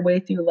 make our way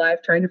through life,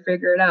 trying to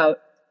figure it out.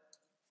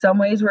 Some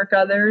ways work,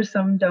 others,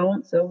 some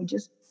don't. So we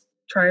just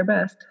try our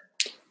best.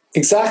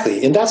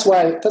 Exactly. And that's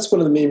one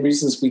of the main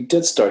reasons we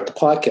did start the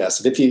podcast.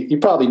 And if you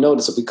probably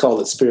noticed that we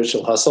call it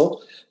Spiritual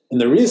Hustle.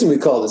 And the reason we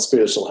call it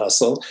Spiritual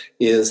Hustle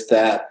is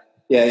that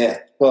Yeah.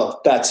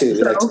 Well, that too.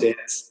 We like to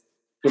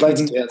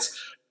dance.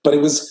 But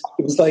it was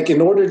like,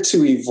 in order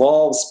to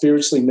evolve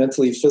spiritually,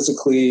 mentally,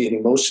 physically, and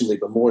emotionally,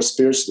 but more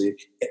spiritually,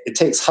 it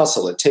takes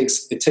hustle. It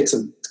takes a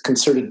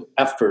concerted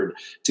effort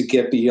to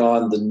get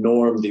beyond the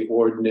norm, the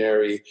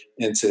ordinary,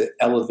 and to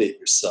elevate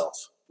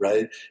yourself,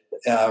 right?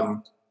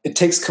 It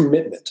takes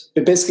commitment.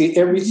 But basically,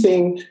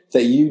 everything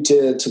that you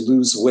did to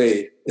lose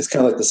weight is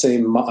kind of like the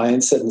same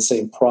mindset and the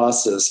same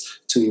process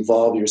to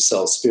evolve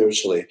yourself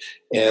spiritually.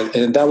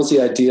 And that was the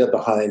idea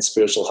behind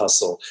Spiritual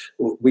Hustle.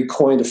 We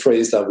coined a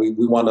phrase that we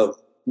want to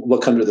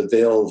look under the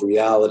veil of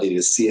reality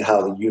to see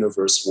how the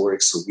universe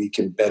works so we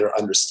can better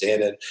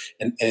understand it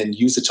and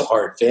use it to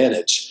our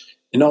advantage.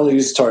 And not only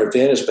use it to our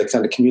advantage, but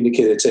kind of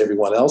communicate it to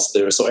everyone else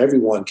there so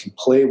everyone can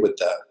play with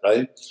that,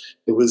 right?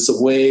 It was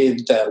a way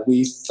that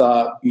we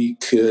thought we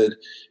could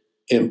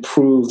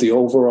improve the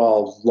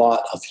overall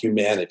lot of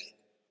humanity.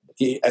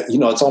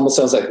 It almost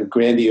sounds like a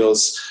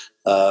grandiose,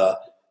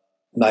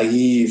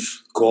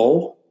 naive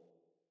goal.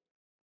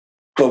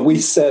 But we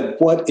said,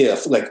 what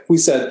if? Like, we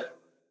said,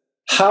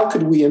 how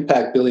could we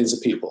impact billions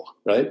of people,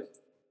 right?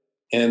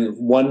 And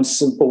one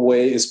simple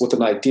way is with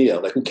an idea.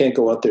 Like, we can't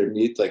go out there and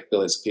meet like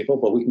billions of people,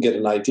 but we can get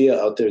an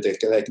idea out there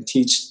that can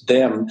teach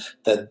them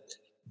that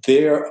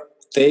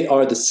they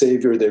are the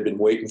savior they've been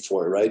waiting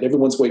for, right?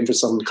 Everyone's waiting for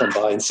someone to come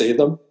by and save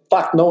them.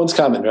 Fuck, no one's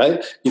coming,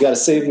 right? You got to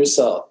save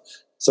yourself.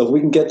 So if we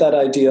can get that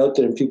idea out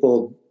there and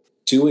people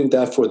doing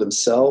that for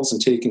themselves and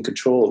taking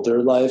control of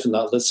their life and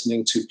not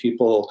listening to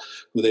people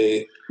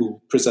who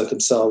present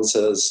themselves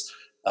as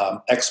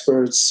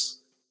experts,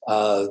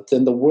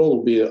 then the world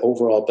will be an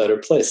overall better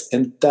place.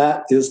 And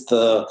that is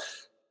the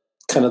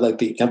kind of like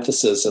the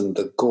emphasis and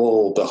the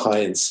goal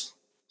behind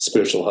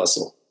Spiritual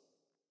Hustle.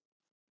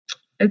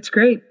 It's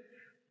great.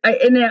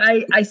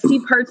 I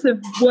see parts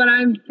of what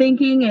I'm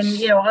thinking and,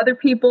 other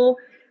people,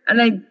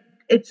 and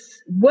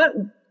it's what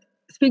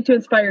Speak to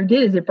Inspire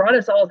did is it brought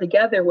us all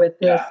together with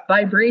this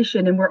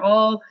vibration, and we're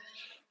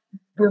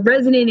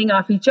resonating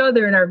off each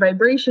other and our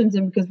vibrations,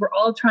 and because we're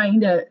all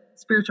trying to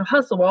spiritual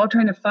hustle, we're all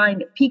trying to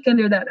peek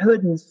under that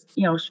hood and,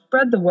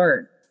 spread the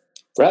word.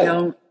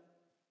 Right.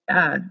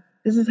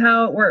 This is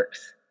how it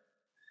works.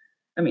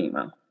 I mean,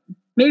 well,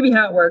 maybe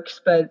how it works,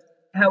 but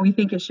how we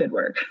think it should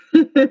work.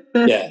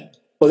 Yeah.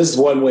 Well, this is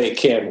one way it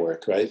can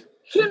work, right?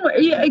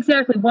 Yeah,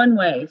 exactly. One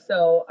way.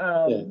 So,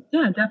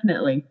 yeah,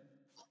 definitely.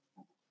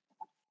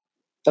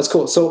 That's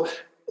cool. So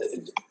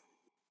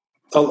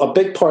a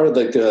big part of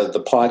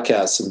the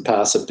podcast in the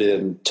past have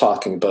been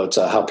talking about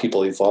how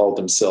people evolve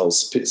themselves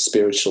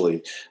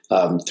spiritually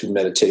through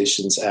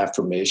meditations,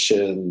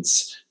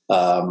 affirmations,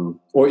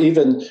 or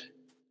even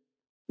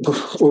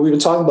what we've been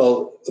talking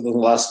about in the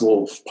last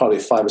probably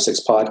 5 or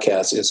 6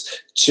 podcasts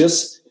is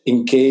just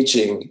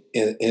engaging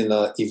in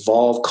an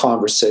evolved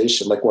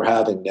conversation like we're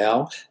having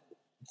now.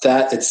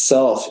 That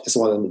itself is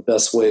one of the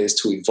best ways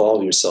to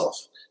evolve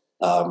yourself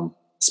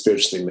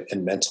spiritually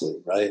and mentally,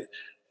 right?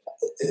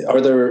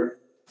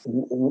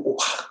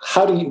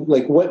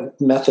 What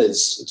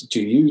methods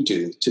do you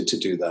do to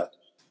do that?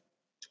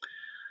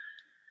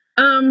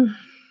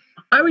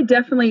 I would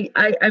definitely,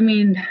 I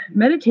mean,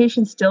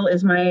 meditation still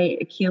is my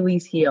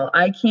Achilles heel.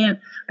 I do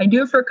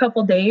it for a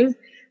couple days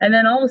and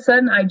then all of a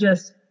sudden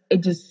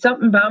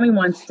something about me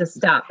wants to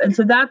stop. And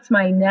so that's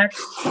my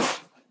next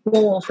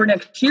goal for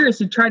next year is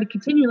to try to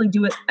continually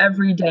do it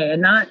every day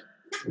and not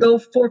go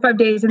 4 or 5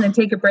 days and then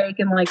take a break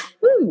and like,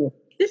 ooh,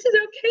 this is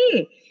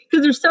okay.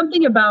 Because there's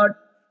something about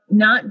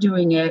not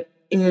doing it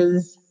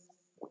it's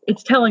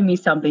telling me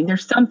something.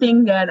 There's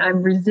something that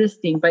I'm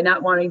resisting by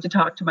not wanting to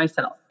talk to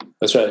myself.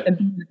 That's right. And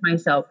be with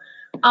myself.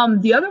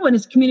 The other one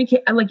is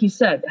communicate, like you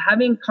said,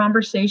 having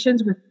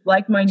conversations with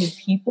like-minded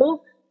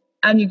people,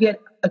 and you get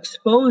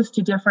exposed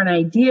to different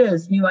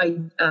ideas, new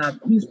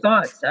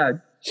thoughts,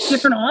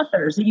 different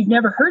authors that you've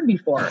never heard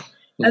before.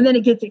 And then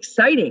it gets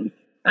exciting.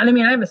 And I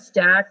mean, I have a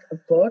stack of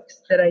books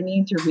that I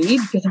need to read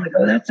because I'm like,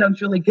 oh, that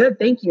sounds really good.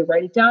 Thank you.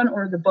 Write it down,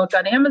 or the book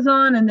on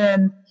Amazon. And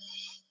then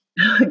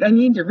I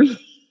need to read.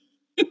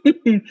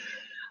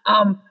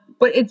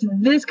 But it's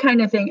this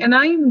kind of thing. And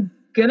I'm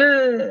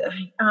gonna,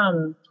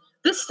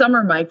 this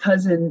summer, my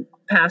cousin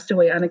passed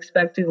away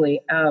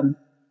unexpectedly.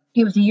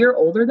 He was a year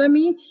older than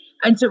me.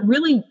 And so it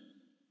really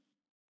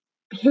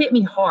hit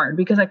me hard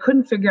because I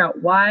couldn't figure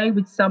out why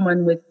would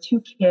someone with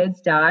 2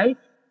 kids die.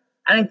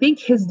 And I think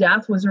his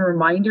death was a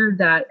reminder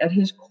that at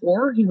his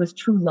core, he was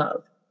true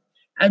love.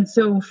 And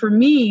so for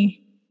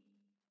me,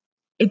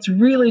 it's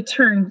really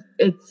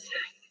it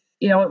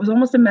was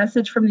almost a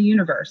message from the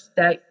universe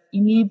that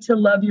you need to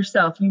love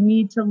yourself. You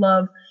need to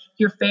love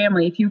your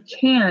family. If you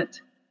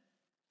can't,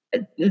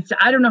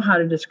 I don't know how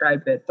to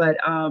describe it, but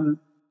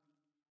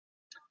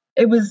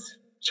it was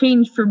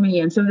change for me.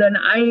 And so then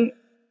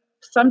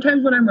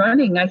sometimes when I'm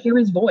running, I hear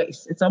his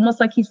voice. It's almost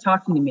like he's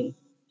talking to me.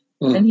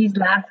 And he's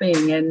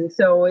laughing. And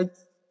so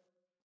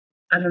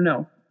I don't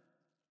know.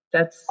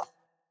 I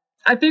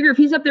figure if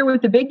he's up there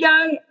with the big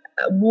guy,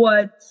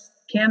 what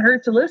can't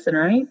hurt to listen,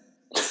 right?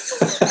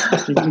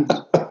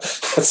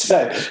 That's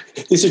right.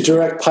 These are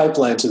direct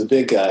pipeline to the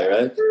big guy,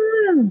 right?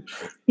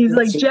 He's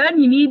like,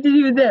 Jen, you need to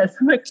do this.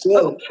 I'm like, Yeah.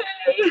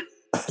 okay.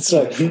 That's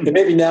right. And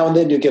maybe now and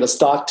then you get a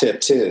stock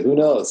tip too. Who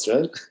knows,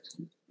 right?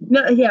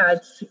 No, yeah,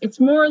 it's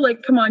more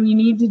like, come on, you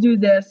need to do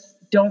this.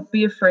 Don't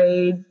be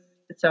afraid.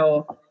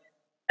 So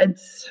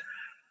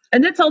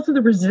and that's also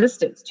the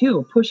resistance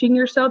too, pushing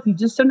yourself. You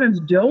just sometimes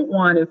don't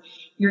want to.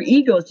 Your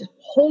ego is just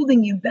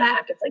holding you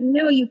back. It's like,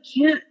 no, you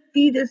can't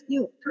be this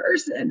new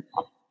person.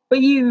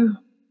 But you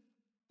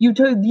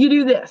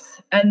do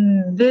this,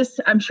 and this,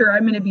 I'm sure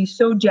I'm going to be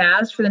so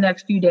jazzed for the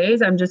next few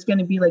days. I'm just going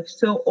to be like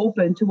so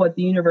open to what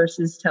the universe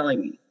is telling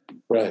me.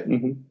 Right.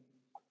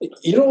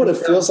 You know what it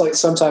feels like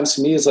sometimes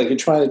to me is like you're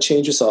trying to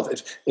change yourself.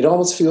 It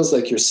almost feels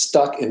like you're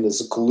stuck in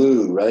this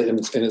glue, right? And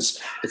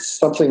it's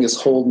something is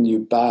holding you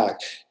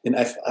back, and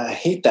I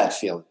hate that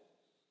feeling.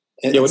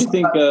 And what do you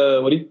think?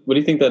 What do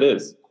you think that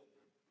is?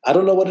 I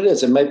don't know what it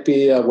is. It might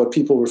be what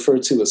people refer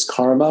to as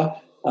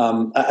karma.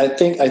 I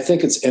think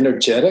it's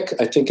energetic.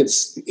 I think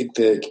it's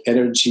the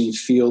energy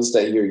fields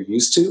that you're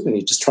used to, and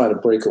you're just trying to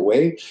break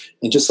away.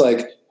 And just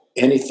like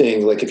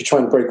anything, like if you're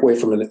trying to break away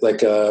from a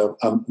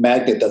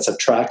magnet that's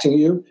attracting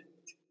you,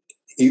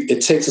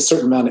 it takes a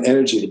certain amount of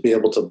energy to be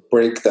able to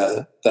break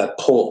that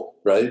pull,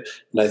 right?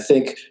 And I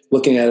think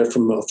looking at it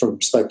from a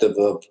perspective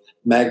of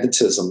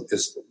magnetism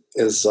is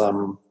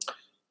the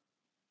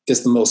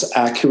most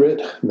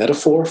accurate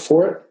metaphor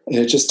for it. And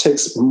it just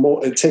takes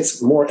more. It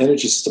takes more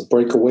energy just to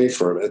break away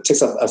from it. It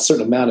takes a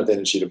certain amount of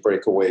energy to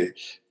break away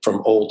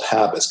from old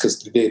habits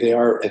because they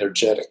are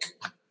energetic,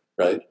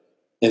 right?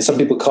 And some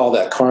people call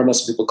that karma,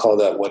 some people call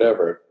that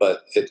whatever,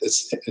 but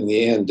it's in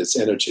the end, it's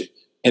energy.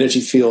 Energy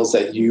feels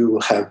that you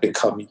have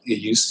become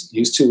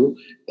used to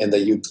and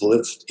that you've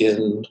lived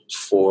in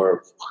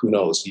for, who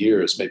knows,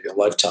 years, maybe a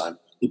lifetime,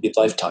 maybe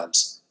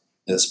lifetimes.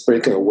 And it's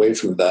breaking away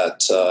from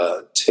that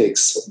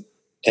takes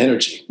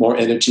energy, more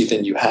energy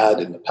than you had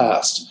in the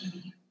past.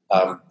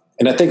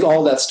 And I think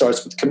all that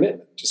starts with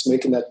commitment, just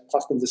making that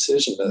fucking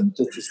decision that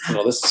this is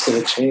going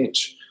to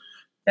change.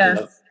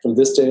 Yeah. From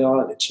this day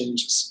on, it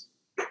changes.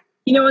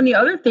 And the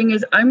other thing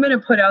is I'm going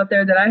to put out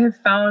there that I have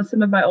found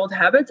some of my old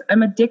habits.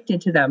 I'm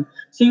addicted to them.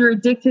 So you're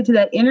addicted to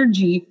that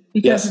energy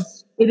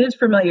because it is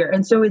familiar.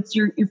 And so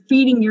you're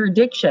feeding your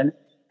addiction.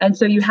 And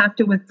so you have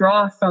to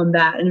withdraw from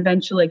that and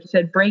eventually, like you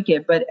said, break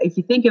it. But if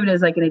you think of it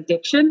as like an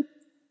addiction,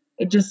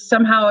 it just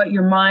somehow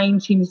your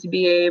mind seems to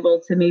be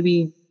able to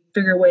maybe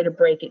figure a way to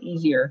break it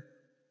easier.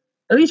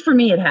 At least for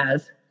me, it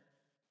has.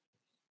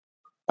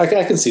 I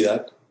can see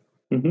that.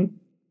 Mm-hmm.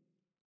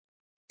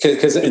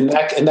 Because in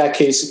that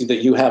case,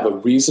 that you have a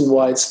reason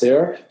why it's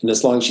there, and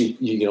as long as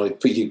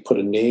you put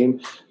a name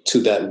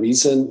to that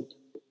reason,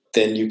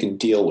 then you can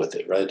deal with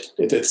it, right?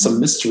 If it's a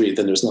mystery,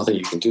 then there's nothing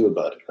you can do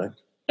about it, right?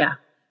 Yeah.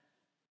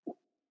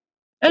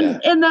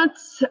 And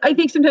that's, I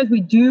think sometimes we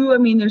do. I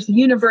mean, there's the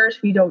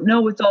universe, we don't know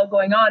what's all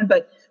going on,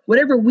 but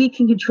whatever we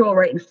can control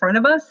right in front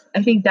of us,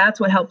 I think that's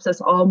what helps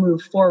us all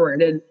move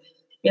forward. And,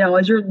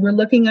 as we're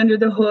looking under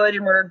the hood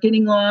and we're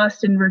getting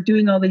lost and we're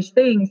doing all these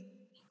things,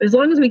 as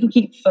long as we can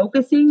keep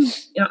focusing,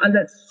 on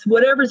that,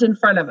 whatever's in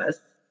front of us.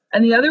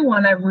 And the other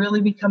one, I've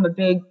really become a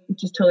big,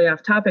 which is totally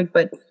off topic,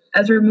 but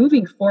as we're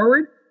moving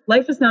forward,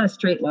 life is not a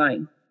straight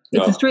line.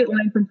 It's a straight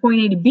line from point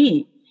A to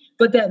B,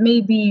 but that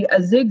may be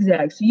a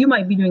zigzag. So you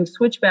might be doing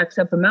switchbacks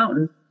up a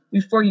mountain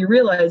before you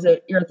realize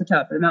it, you're at the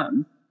top of the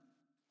mountain.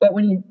 But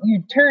when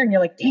you turn,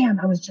 you're like, damn,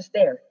 I was just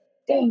there.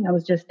 Dang, I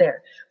was just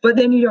there. But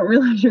then you don't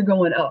realize you're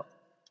going up.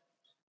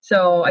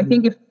 So I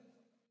think if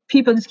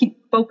people just keep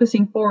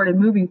focusing forward and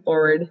moving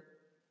forward,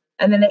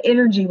 and then the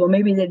energy will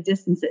maybe the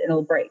distance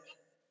it'll break.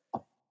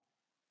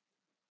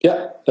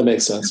 Yeah, that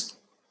makes sense.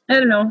 I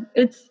don't know.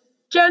 It's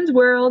Jen's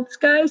world.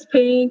 Sky's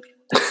pink.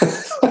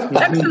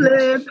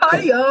 Excellent.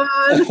 Party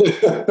on.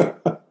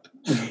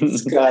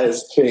 Sky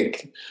is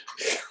pink.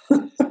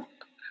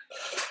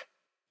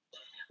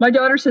 My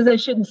daughter says I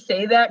shouldn't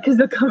say that because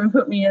they'll come and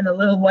put me in a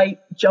little white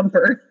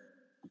jumper.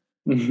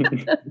 She's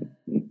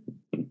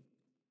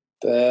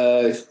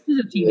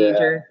a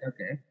teenager. Yeah.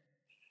 Okay.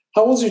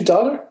 How old's your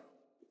daughter?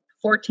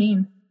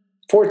 14.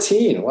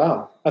 14.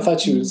 Wow. I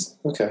thought she was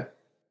okay.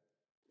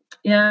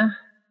 Yeah.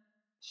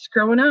 She's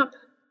growing up.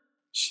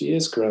 She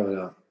is growing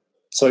up.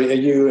 So are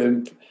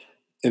you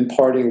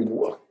imparting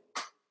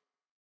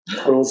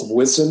pearls of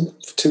wisdom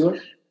to her?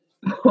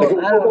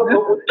 Well, I don't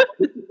know.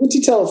 Would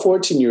you tell a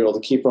 14-year-old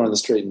to keep her on the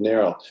straight and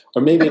narrow?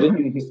 Or maybe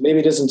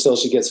it isn't until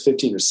she gets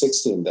 15 or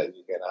 16 that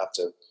you're going to have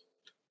to.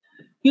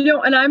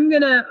 And I'm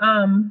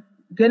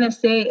gonna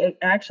say,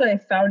 actually, I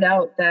found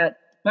out that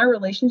my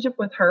relationship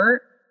with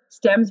her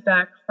stems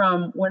back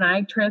from when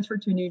I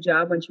transferred to a new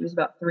job when she was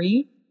about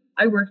 3.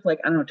 I worked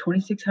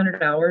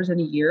 2,600 hours in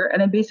a year.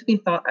 And I basically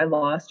thought I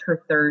lost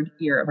her 3rd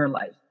year of her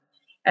life.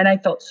 And I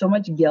felt so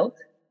much guilt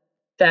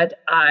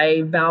that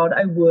I vowed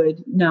I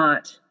would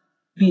not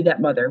be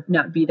that mother,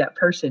 not be that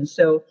person.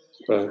 So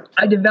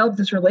I developed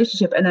this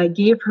relationship and I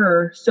gave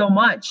her so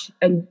much.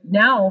 And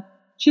now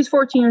she's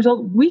 14 years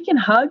old. We can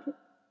hug.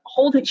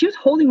 She was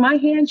holding my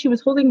hand. She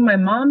was holding my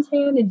mom's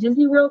hand in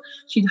Disney World.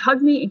 She'd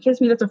hug me and kiss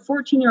me. That's a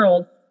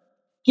 14-year-old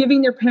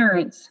giving their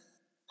parents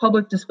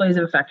public displays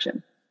of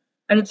affection.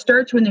 And it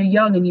starts when they're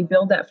young and you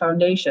build that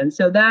foundation.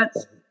 So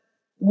that's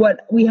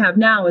what we have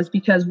now, is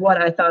because what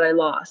I thought I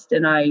lost,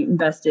 and I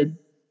invested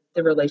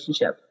the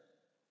relationship.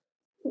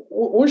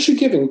 Weren't you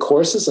giving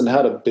courses on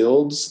how to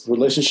build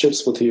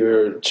relationships with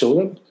your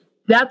children?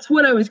 That's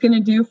what I was going to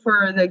do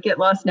for the Get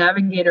Lost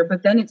Navigator,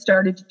 but then it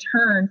started to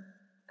turn,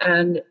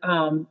 and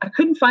I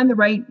couldn't find the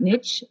right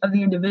niche of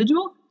the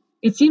individual.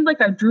 It seemed like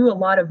I drew a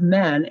lot of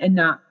men and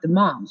not the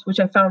moms,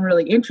 which I found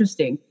really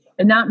interesting,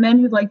 and not men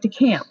who like to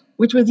camp,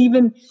 which was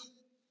even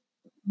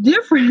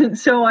different.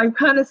 So I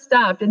kind of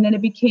stopped, and then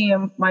it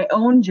became my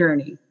own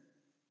journey.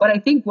 But I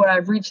think what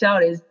I've reached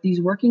out is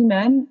these working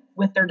men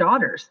with their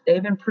daughters.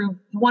 They've improved.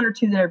 One or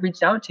two that I've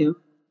reached out to,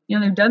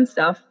 they've done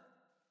stuff.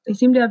 They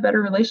seem to have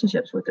better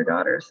relationships with their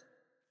daughters.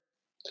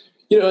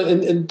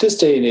 In this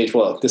day and age,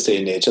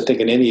 I think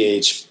in any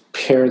age,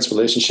 parents'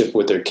 relationship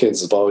with their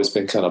kids have always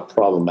been kind of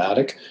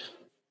problematic.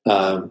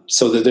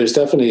 So that there's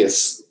definitely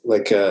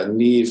a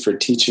need for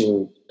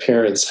teaching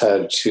parents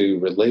how to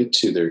relate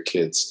to their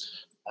kids.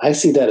 I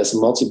see that as a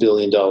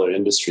multi-billion-dollar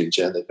industry,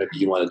 Jen, that maybe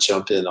you want to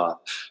jump in on.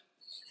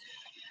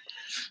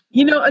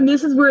 And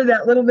this is where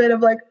that little bit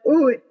of like,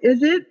 oh,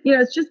 is it?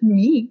 It's just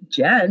me,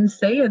 Jen,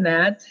 saying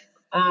that.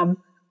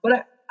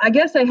 But I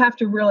guess I have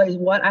to realize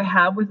what I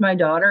have with my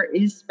daughter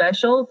is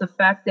special. The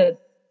fact that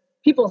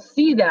people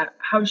see that,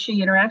 how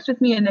she interacts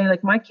with me, and they're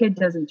like, my kid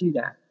doesn't do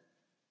that.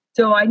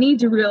 So I need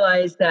to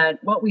realize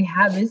that what we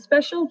have is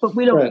special, but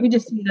we don't. Right. We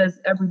just see it as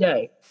every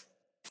day.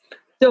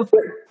 So, okay,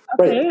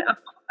 right.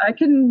 I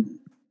can.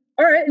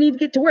 All right, I need to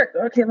get to work.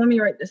 Okay, let me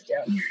write this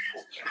down.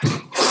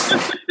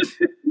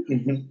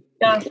 Mm-hmm.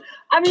 Yeah,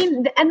 I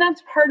mean, and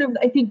that's part of,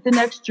 I think, the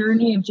next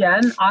journey of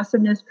Jen,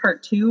 Awesomeness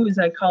Part 2, as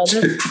I called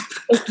it.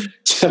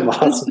 Jen,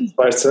 Awesomeness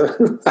Part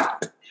 2.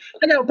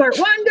 I got Part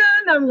 1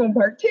 done. I'm going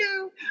Part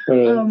 2.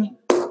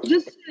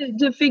 Just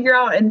to figure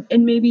out,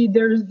 and maybe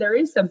there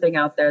is something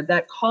out there,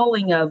 that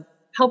calling of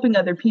helping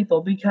other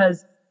people.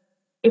 Because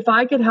if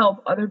I could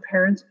help other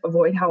parents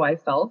avoid how I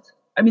felt,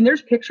 I mean,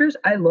 there's pictures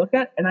I look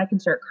at and I can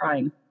start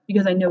crying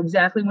because I know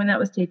exactly when that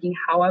was taking,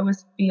 how I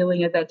was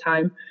feeling at that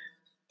time.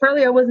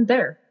 Probably I wasn't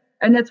there.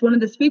 And that's one of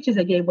the speeches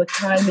I gave with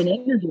time and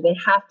energy. They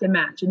have to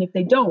match. And if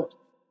they don't,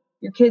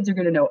 your kids are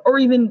going to know. Or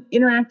even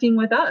interacting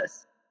with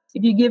us.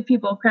 If you give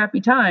people a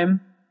crappy time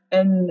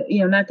and,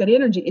 not good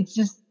energy, it's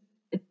just,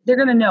 they're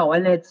going to know.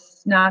 And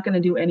it's not going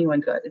to do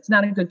anyone good. It's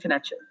not a good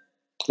connection.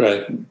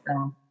 Right.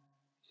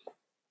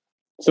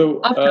 So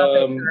off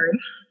topic,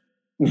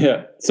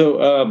 yeah.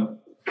 So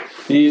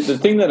the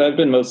thing that I've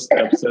been most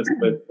obsessed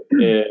with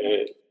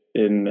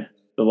in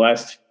the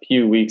last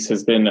few weeks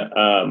has been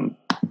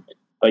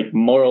like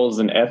morals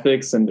and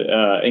ethics and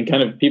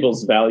kind of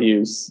people's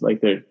values,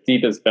 like their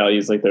deepest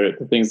values, like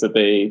the things that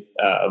they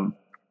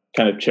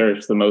kind of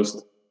cherish the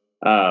most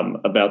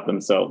about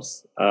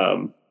themselves.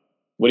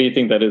 What do you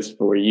think that is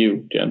for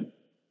you, Jen?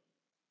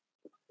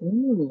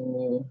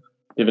 Ooh.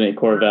 Do you have any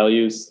core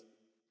values?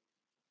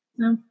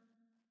 No.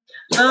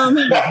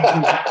 Nothing.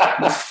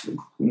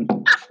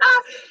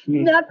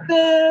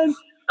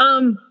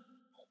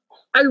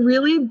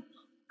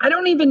 I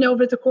don't even know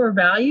if it's a core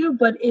value,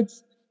 but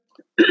it's,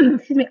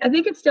 excuse me, I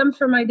think it stems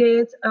from my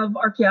days of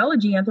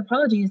archaeology,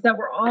 anthropology, is that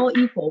we're all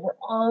equal. We're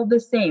all the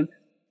same.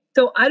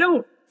 So I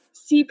don't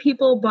see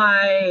people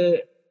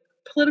by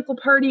political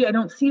party. I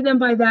don't see them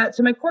by that.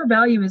 So my core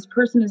value is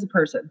person is a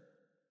person.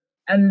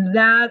 And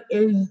that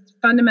is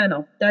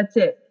fundamental. That's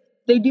it.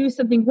 They do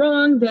something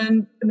wrong,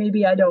 then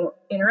maybe I don't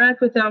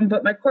interact with them.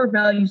 But my core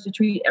value is to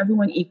treat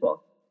everyone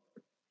equal.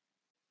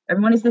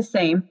 Everyone is the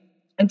same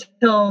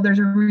until there's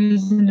a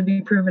reason to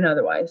be proven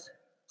otherwise.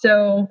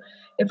 So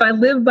if I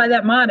live by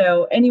that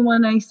motto,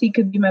 anyone I see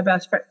could be my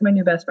best friend, my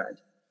new best friend.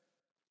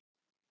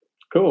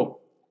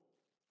 Cool.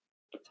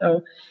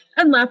 So,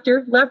 and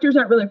laughter. Laughter is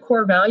not really a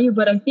core value,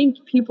 but I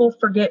think people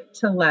forget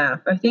to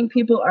laugh. I think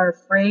people are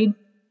afraid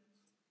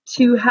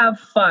to have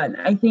fun.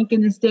 I think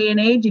in this day and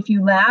age, if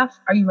you laugh,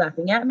 are you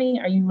laughing at me?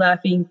 Are you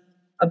laughing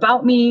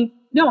about me?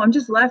 No, I'm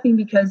just laughing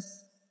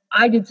because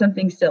I did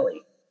something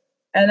silly.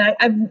 And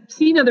I've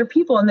seen other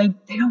people and they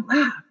don't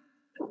laugh.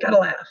 Gotta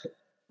laugh.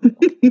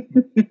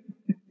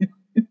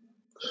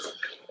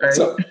 Right.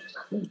 So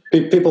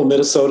people in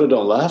Minnesota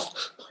don't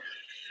laugh?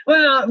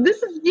 Well,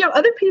 this is,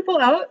 other people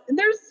out,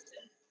 there's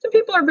some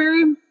people are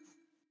very,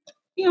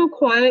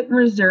 quiet and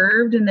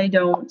reserved, and they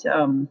don't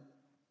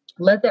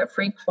let that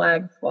freak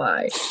flag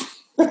fly.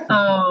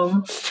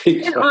 I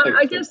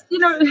guess,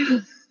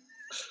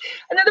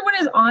 another one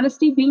is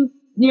honesty, being,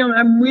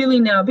 I'm really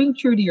now being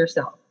true to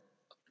yourself.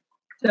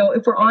 So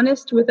if we're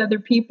honest with other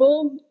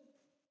people,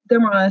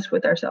 then we're honest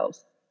with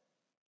ourselves.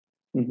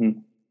 Mm-hmm.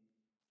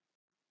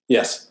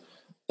 Yes.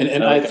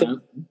 And I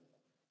think,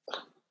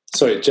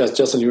 sorry,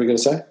 Justin, you were going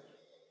to say?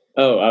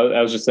 Oh,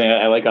 I was just saying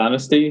I like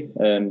honesty,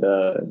 and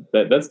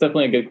that's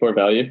definitely a good core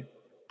value,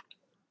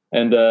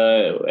 and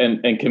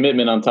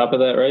commitment on top of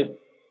that, right?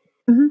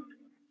 Mm-hmm.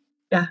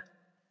 Yeah.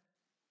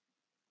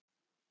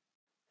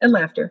 And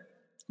laughter.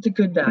 It's a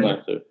good value.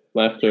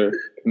 Laughter,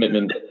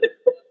 commitment,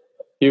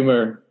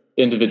 humor,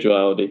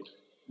 individuality.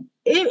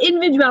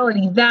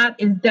 Individuality,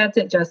 that's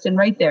it, Justin,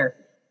 right there.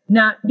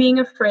 Not being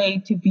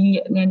afraid to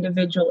be an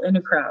individual in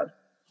a crowd.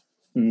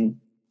 Mm.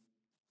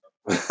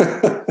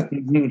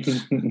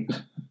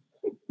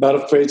 Not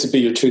afraid to be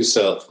your true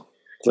self.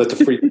 Let the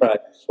free pride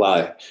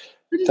fly.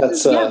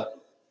 That's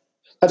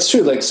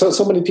true. Like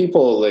so many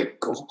people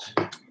like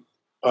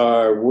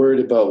are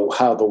worried about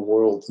how the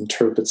world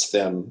interprets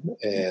them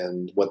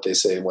and what they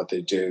say and what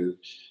they do.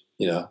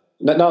 You know,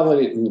 not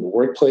only in the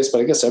workplace,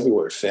 but I guess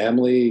everywhere,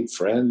 family,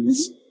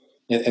 friends,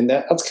 and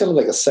that's kind of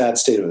like a sad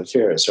state of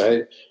affairs,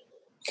 right?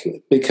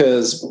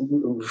 Because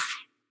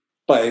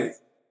by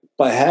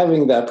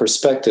having that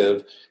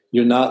perspective,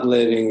 you're not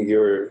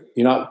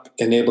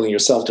enabling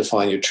yourself to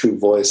find your true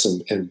voice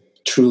and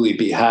truly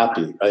be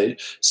happy,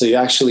 right? So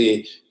you're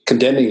actually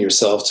condemning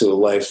yourself to a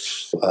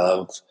life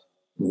of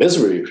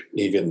misery,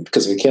 even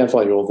because if you can't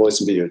find your own voice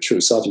and be your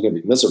true self, you're going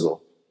to be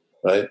miserable,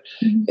 right?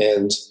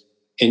 Mm-hmm.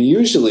 And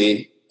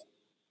usually,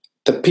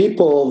 the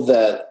people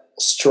that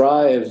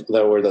strive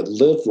that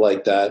live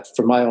like that,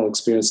 from my own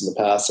experience in the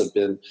past, have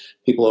been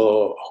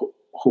people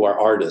who are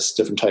artists,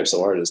 different types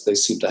of artists. They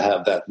seem to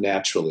have that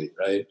naturally,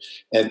 right?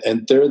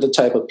 And they're the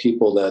type of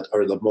people that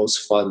are the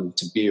most fun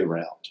to be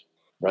around,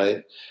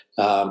 right?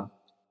 A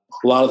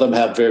lot of them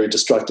have very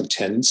destructive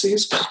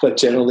tendencies, but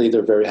generally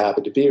they're very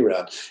happy to be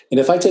around. And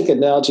if I take an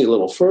analogy a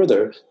little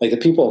further, like the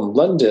people in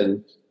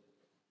London,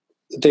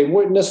 they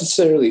weren't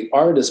necessarily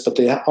artists, but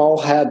they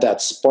all had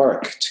that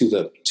spark to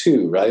them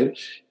too, right?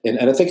 And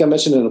I think I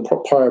mentioned in a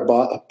prior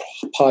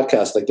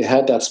podcast, like they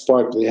had that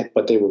spark,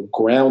 but they were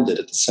grounded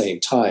at the same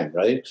time,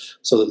 right?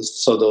 So the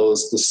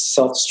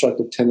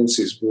self-destructive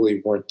tendencies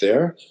really weren't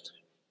there.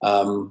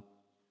 And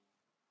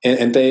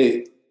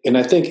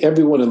I think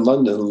everyone in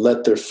London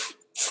let their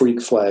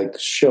freak flag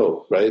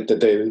show, right?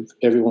 That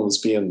everyone was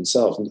being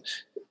themselves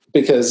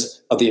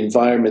because of the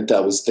environment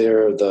that was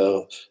there,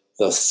 the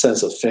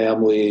sense of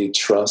family,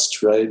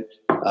 trust, right?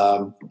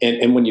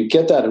 And when you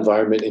get that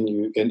environment and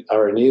you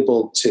are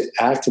enabled to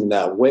act in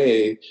that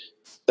way,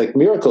 like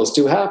miracles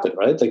do happen,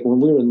 right? Like when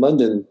we were in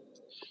London,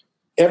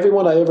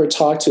 everyone I ever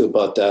talked to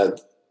about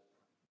that,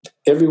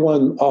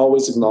 everyone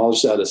always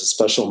acknowledged that as a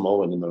special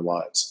moment in their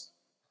lives,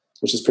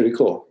 which is pretty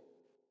cool.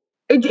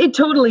 It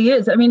totally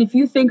is. I mean, if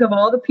you think of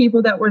all the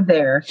people that were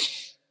there,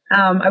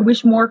 I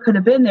wish more could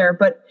have been there,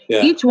 but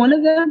each one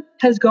of them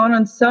has gone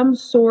on some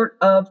sort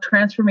of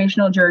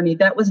transformational journey.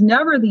 That was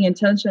never the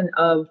intention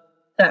of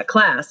that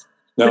class.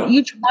 No. But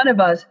each one of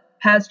us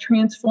has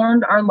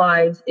transformed our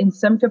lives in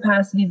some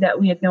capacity that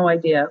we had no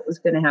idea was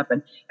going to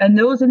happen. And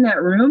those in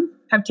that room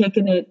have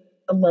taken it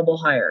a level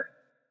higher.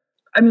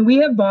 I mean, we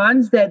have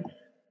bonds that,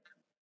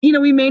 you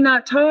know, we may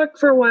not talk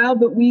for a while,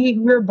 but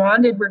we're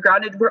bonded, we're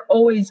grounded, we're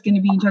always going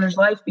to be in each other's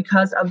life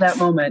because of that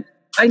moment.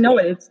 I know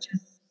it.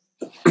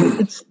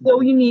 It's so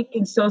unique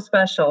and so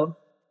special.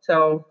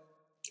 So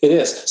it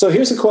is. So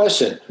here's a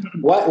question: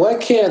 Why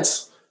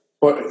can't,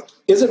 or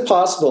is it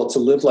possible to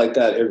live like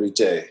that every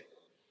day?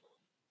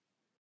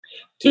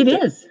 It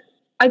is.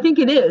 I think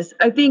it is.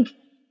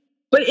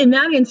 But in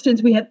that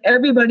instance, we had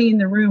everybody in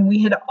the room.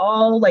 We had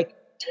all like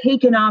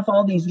taken off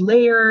all these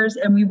layers,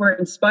 and we were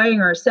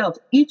inspiring ourselves.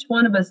 Each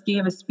one of us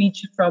gave a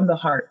speech from the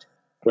heart.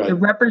 Right. It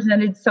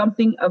represented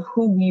something of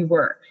who we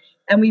were,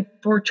 and we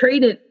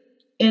portrayed it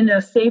in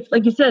a safe,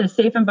 like you said, a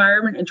safe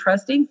environment and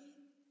trusting.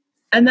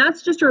 And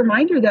that's just a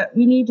reminder that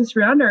we need to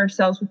surround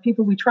ourselves with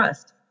people we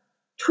trust,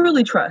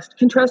 truly trust,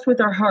 can trust with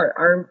our heart,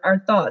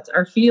 our thoughts,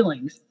 our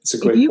feelings.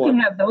 If you can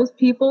have those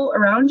people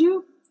around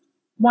you,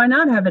 why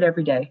not have it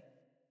every day?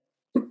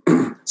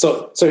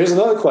 So here's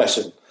another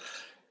question.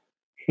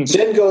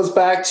 Jen goes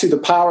back to the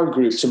power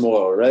group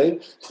tomorrow,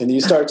 right? And you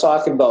start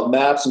talking about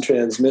maps and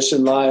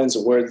transmission lines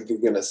and where they're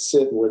going to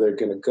sit and where they're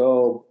going to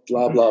go,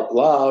 blah, blah,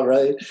 blah,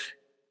 right?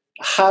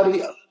 How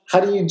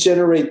do you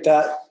generate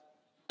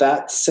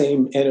that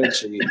same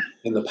energy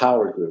in the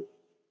power group?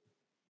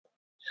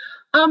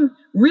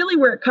 Really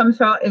where it comes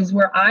out is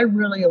where I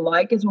really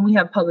like is when we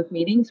have public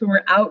meetings, when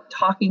we're out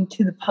talking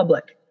to the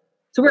public.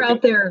 So we're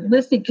out there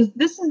listening because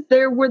this is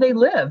where they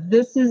live.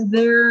 This is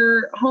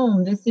their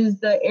home. This is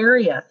the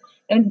area,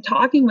 and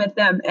talking with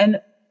them. And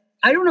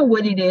I don't know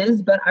what it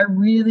is, but I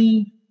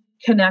really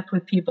connect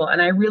with people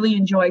and I really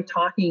enjoy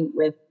talking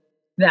with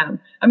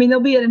them. I mean,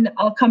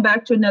 I'll come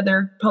back to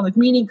another public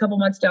meeting a couple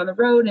months down the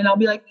road and I'll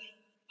be like,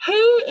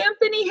 hey,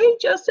 Anthony, hey,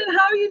 Justin,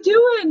 how are you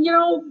doing? You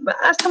know,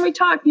 last time we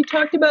talked, you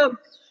talked about,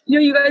 you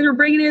know, you guys were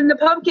bringing in the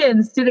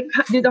pumpkins. Did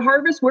the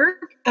harvest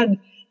work? And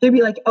they'd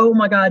be like, oh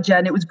my God,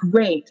 Jen, it was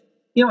great.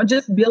 You know,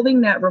 just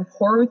building that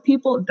rapport with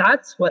people,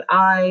 that's what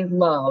I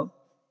love,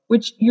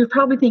 which you're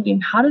probably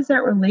thinking, how does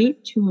that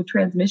relate to a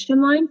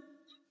transmission line?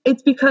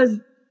 It's because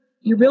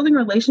you're building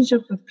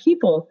relationships with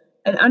people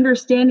and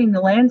understanding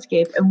the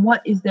landscape and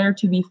what is there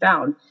to be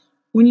found.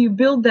 When you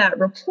build that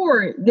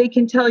rapport, they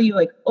can tell you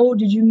like, oh,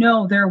 did you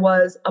know there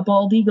was a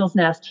bald eagle's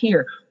nest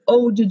here?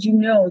 Oh, did you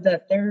know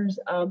that there's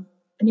a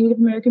Native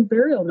American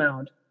burial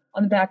mound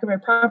on the back of my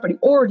property?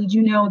 Or did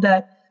you know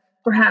that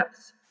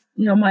perhaps,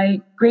 you know,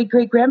 my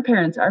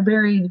great-great-grandparents are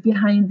buried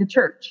behind the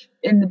church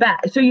in the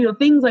back? So, you know,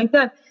 things like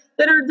that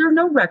there are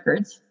no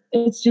records.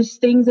 It's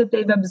just things that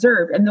they've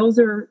observed. And those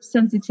are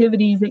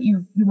sensitivities that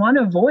you want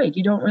to avoid.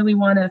 You don't really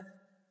want to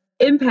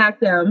impact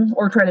them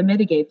or try to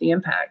mitigate the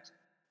impact.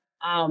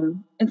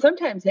 And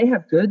sometimes they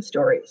have good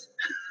stories.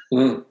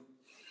 You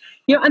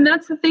know, and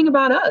that's the thing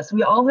about us.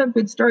 We all have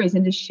good stories,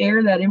 and to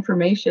share that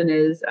information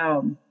is,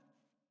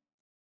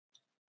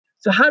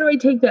 so how do I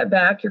take that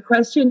back? Your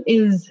question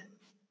is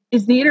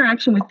the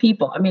interaction with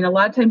people. I mean, a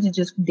lot of times it's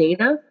just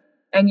data,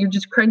 and you're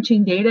just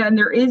crunching data, and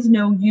there is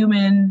no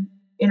human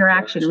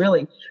interaction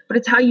really, but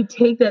it's how you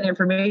take that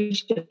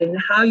information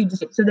and how you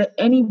just, so that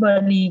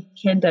anybody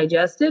can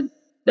digest it.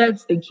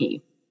 That's the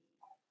key.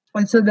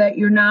 And so that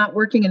you're not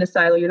working in a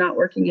silo, you're not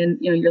working in,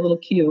 you know, your little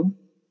cube.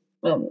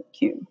 Well,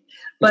 cube.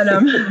 But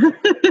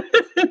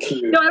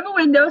cube. No, I have a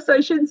window, so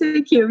I shouldn't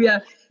say cube, yeah.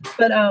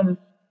 But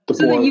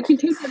so that you can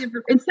take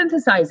that and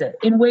synthesize it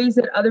in ways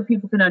that other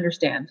people can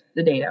understand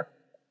the data.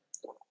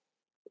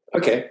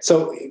 Okay,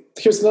 so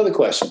here's another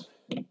question.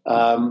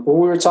 When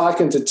we were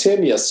talking to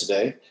Tim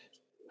yesterday,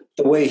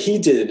 the way he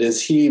did it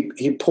is he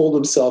pulled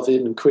himself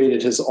in and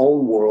created his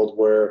own world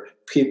where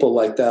people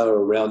like that are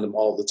around him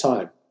all the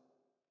time.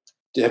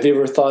 Have you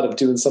ever thought of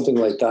doing something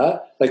like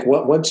that? Like,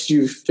 once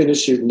you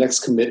finish your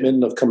next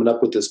commitment of coming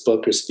up with this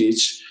book or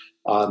speech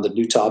on the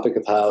new topic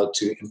of how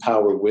to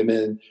empower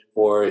women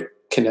or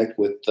connect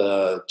with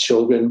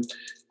children,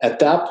 at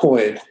that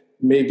point,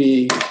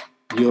 maybe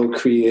you'll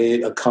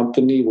create a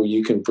company where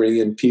you can bring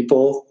in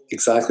people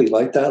exactly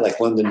like that, like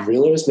London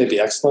Reelers, maybe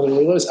ex-London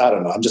Reelers. I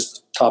don't know. I'm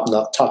just talking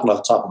off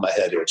the top of my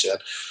head here, Jenn.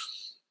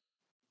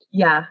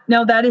 Yeah,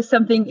 no, that is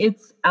something.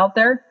 It's out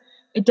there.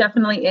 It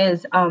definitely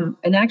is.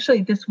 And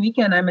actually, this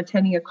weekend I'm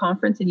attending a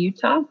conference in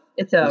Utah.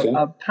 It's a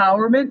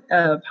empowerment,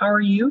 Power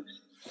You.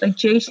 Like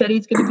Jay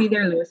Shetty's going to be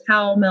there. Lewis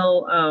Howell,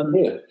 Mel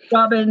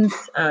Robbins,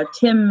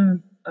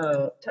 Tim.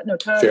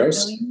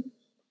 Ferris.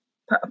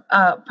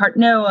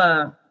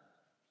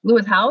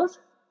 Lewis Howes?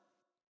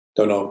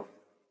 Don't know.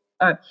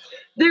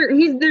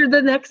 They're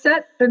the next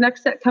set. Their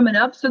next set coming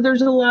up. So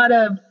there's a lot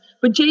of,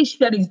 but Jay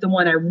Shetty's the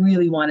one I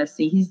really want to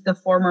see. He's the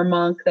former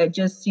monk that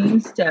just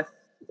seems to,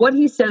 what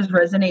he says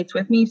resonates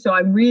with me. So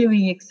I'm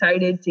really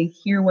excited to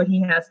hear what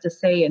he has to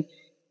say and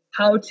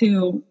how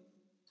to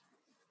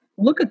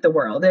look at the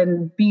world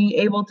and be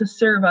able to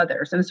serve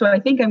others. And so I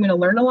think I'm going to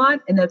learn a lot,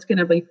 and that's going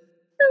to be,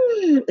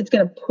 it's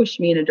going to push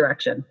me in a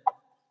direction.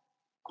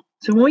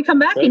 So when we come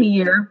back in a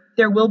year,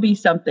 there will be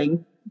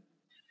something.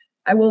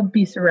 I will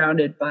be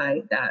surrounded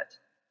by that.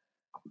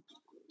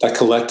 That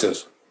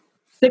collective.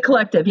 The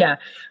collective, yeah.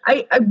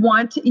 I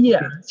want to,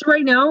 yeah. So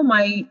right now,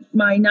 my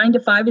 9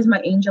 to 5 is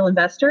my angel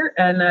investor,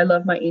 and I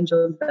love my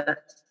angel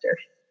investor.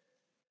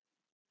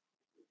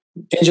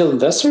 Angel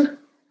investor?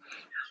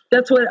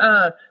 That's what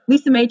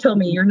Lisa May told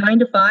me. Your 9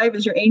 to 5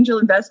 is your angel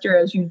investor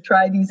as you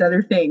try these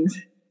other things.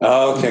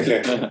 Oh,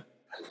 okay.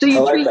 So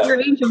you treat your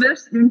angel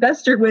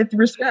investor with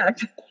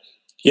respect.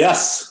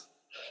 Yes,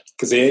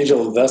 because the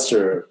angel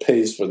investor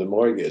pays for the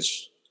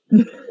mortgage,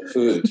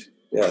 food.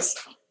 Yes,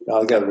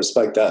 I got to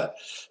respect that.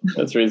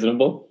 That's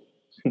reasonable.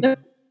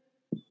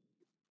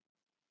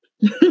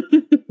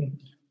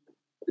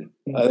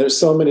 There's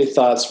so many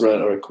thoughts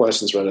or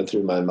questions running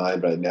through my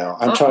mind right now.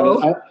 I'm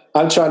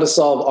trying to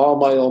solve all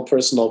my own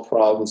personal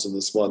problems in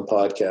this one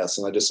podcast,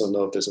 and I just don't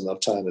know if there's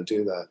enough time to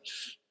do that.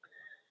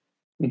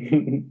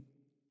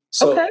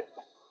 So, okay.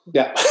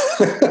 Yeah.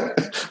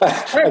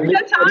 I'm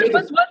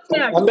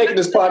making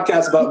this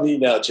podcast about me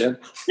now, Jenn.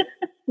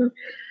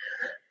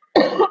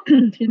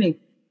 Excuse me.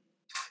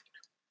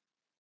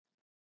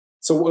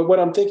 So what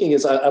I'm thinking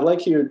is, I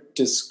like your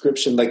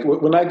description. Like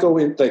when I go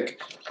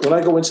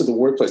into the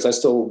workplace, I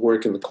still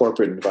work in the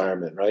corporate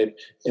environment, right?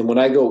 And when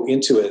I go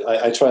into it,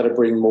 I try to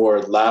bring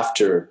more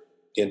laughter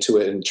into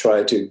it and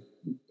try to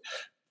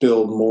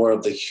build more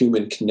of the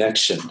human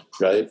connection,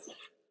 right?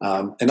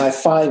 And I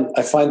find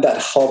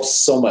that helps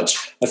so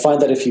much. I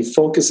find that if you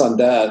focus on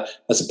that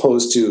as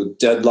opposed to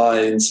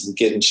deadlines and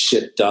getting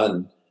shit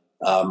done,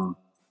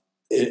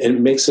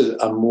 it makes it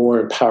a more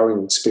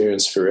empowering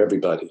experience for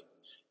everybody.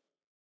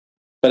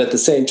 But at the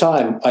same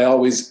time, I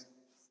always,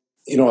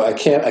 I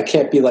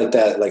can't be like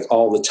that like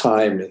all the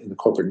time in the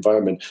corporate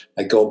environment.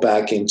 I go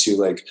back into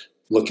like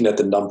looking at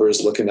the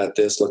numbers, looking at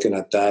this, looking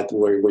at that,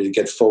 where you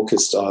get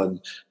focused on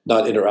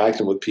not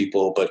interacting with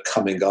people, but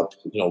coming up,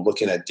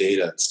 looking at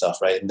data and stuff,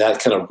 right? And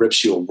that kind of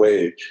rips you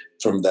away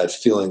from that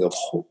feeling of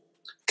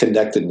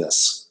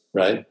connectedness,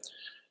 right?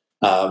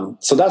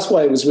 So that's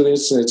why it was really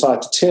interesting to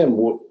talk to Tim,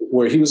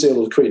 where he was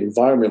able to create an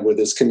environment where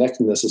this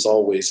connectedness is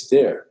always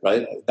there,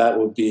 right? That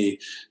would be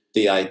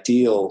the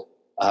ideal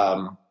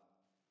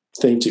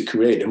thing to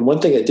create. And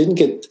one thing I didn't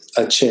get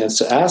a chance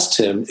to ask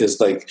Tim is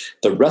like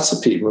the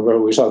recipe. Remember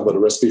we were talking about a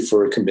recipe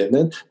for a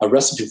commitment, a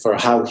recipe for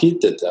how he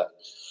did that.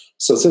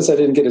 So since I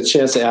didn't get a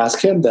chance to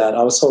ask him that,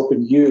 I was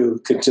hoping you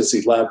could just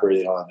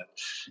elaborate on it.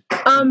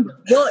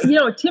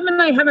 Well, Tim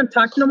and I haven't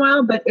talked in a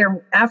while, but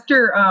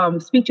after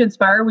Speak to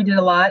Inspire, we did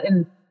a lot,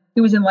 and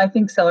he was in Life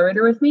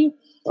Accelerator with me.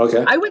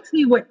 Okay. I would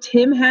say what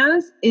Tim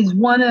has is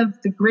one of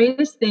the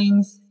greatest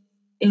things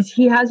is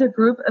he has a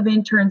group of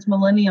interns,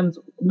 millennials,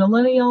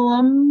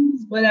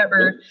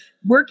 whatever,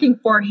 working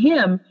for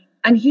him,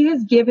 and he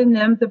has given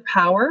them the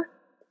power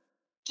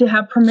to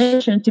have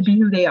permission to be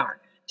who they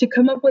are, to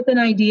come up with an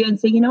idea and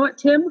say, you know what,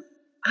 Tim,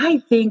 I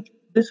think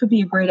this would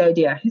be a great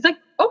idea. He's like,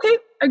 okay,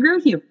 I agree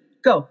with you.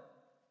 Go.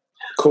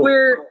 Cool.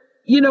 Where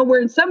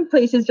in some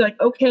places you're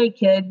like, okay,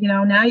 kid,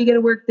 now you got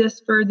to work this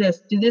for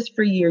this, do this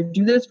for a year,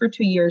 do this for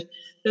 2 years,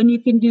 then you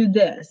can do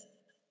this.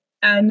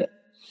 And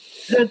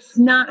that's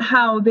not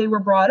how they were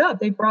brought up.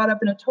 They brought up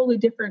in a totally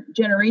different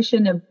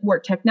generation of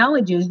what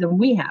technology is than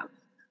we have.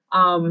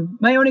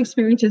 My own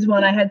experience is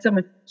when I had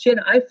someone, she had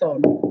an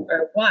iPhone or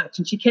a watch,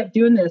 and she kept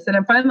doing this. And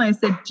then finally I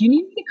said, do you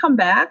need me to come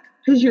back?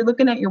 Because you're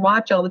looking at your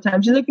watch all the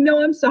time. She's like,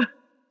 no, I'm sorry.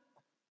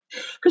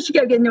 Because she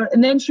kept getting it.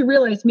 And then she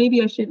realized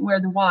maybe I shouldn't wear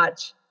the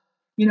watch,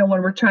 when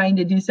we're trying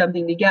to do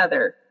something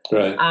together.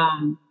 Right.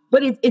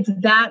 But it's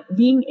that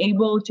being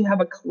able to have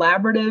a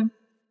collaborative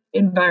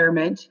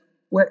environment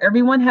where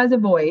everyone has a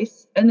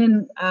voice. And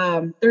then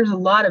there's a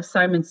lot of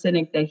Simon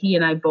Sinek that he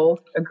and I both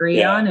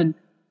agree on. And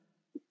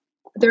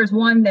there's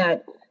one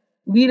that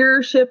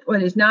leadership,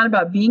 what is not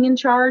about being in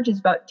charge, is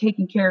about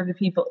taking care of the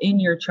people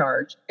in your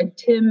charge. And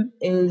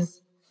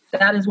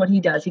that is what he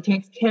does. He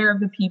takes care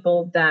of the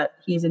people that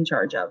he's in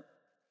charge of.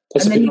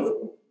 And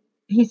then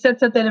he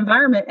sets up that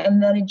environment,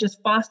 and then it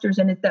just fosters,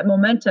 and it's that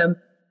momentum,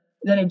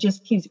 then it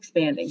just keeps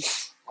expanding.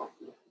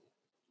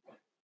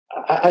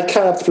 I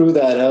kind of threw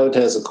that out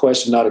as a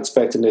question, not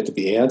expecting it to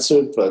be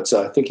answered, but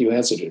I think you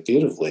answered it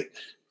beautifully.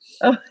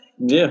 Oh.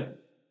 Yeah.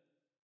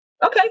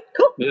 Okay,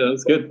 cool. Yeah, that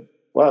was good.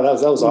 Wow, that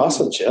was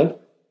awesome, Jen.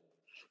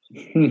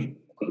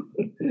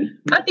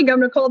 I think I'm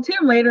going to call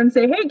Tim later and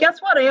say, hey,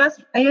 guess what? I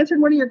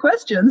answered one of your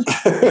questions.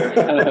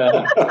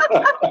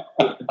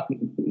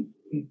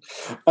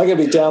 I'm going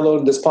to be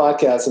downloading this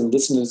podcast and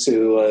listening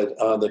to it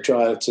on the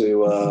drive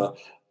to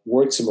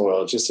work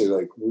tomorrow, just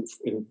to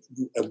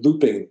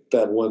looping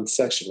that one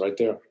section right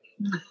there.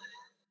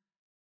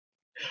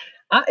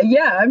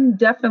 I'm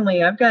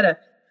definitely, I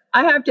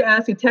have to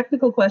ask a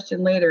technical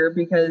question later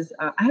because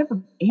I have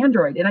an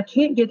Android and I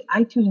can't get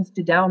iTunes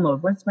to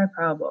download. What's my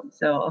problem?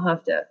 So I'll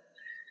have to.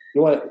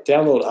 You want to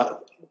download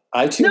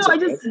iTunes?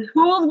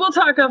 No, we'll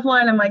talk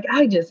offline. I'm like,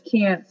 I just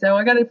can't. So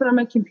I got to put it on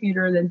my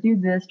computer and then do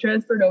this,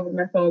 transfer it over to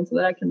my phone so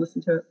that I can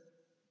listen to it.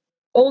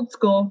 Old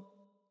school.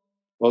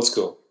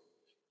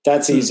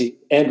 That's easy.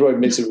 Android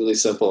makes it really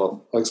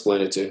simple. I'll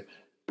explain it to you.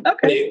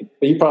 Okay.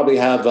 But you probably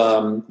have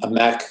a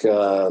Mac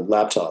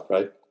laptop,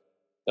 right?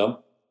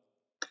 No?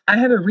 I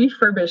have a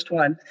refurbished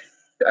one.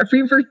 A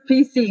refurbished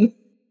PC.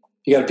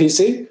 You got a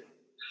PC?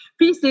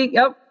 PC,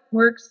 yep,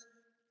 works.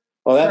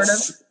 Well,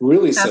 that's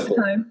really half simple.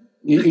 The time.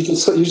 You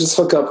just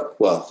hook up,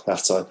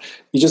 half the time.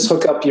 You just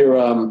hook up your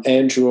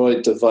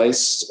Android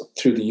device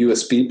through the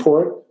USB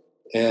port,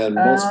 and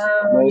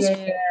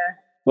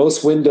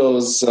most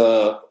Windows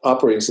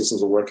operating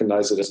systems will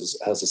recognize it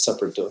as a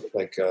separate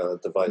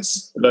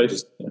device.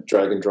 Just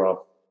drag and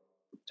drop.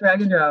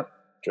 Drag and drop.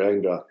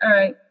 All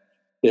right.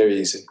 Very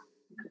easy.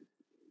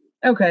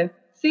 Okay.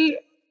 See,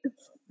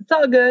 it's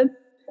all good.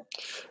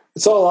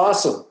 It's all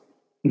awesome.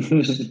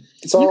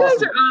 It's all you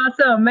guys are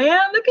awesome, man.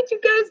 Look at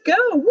you guys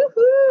go.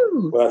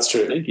 Woohoo. Well, that's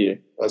true. Thank you.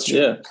 That's true.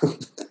 Yeah.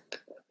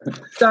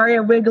 Sorry,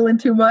 I'm wiggling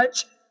too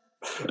much.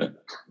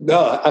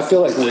 No, I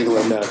feel like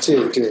wiggling now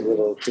too. Doing a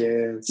little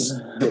dance.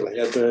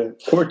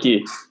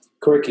 Quirky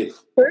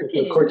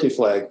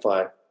flag.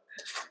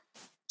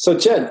 So,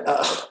 Jen,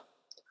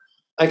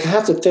 I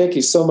have to thank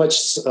you so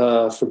much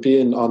for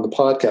being on the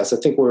podcast. I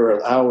think we're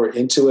an hour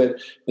into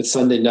it. It's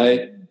Sunday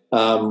night.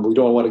 We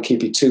don't want to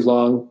keep you too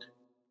long.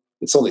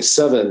 It's only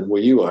 7 where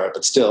you are,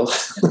 but still.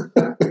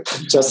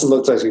 Justin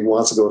looks like he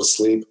wants to go to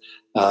sleep.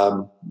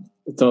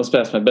 It's almost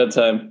past my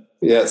bedtime.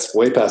 Yes,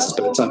 way past his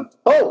bedtime.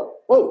 Whoa.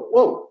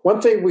 One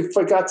thing we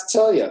forgot to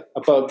tell you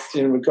about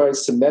in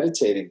regards to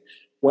meditating.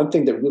 One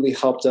thing that really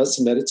helped us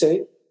to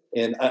meditate,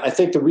 and I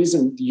think the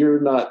reason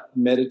you're not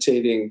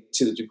meditating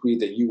to the degree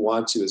that you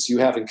want to is you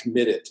haven't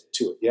committed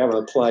to it. You haven't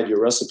applied your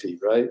recipe,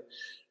 right?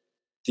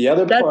 The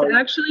other part...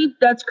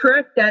 That's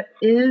correct. I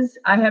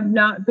have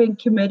not been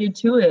committed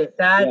to it.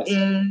 That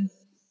is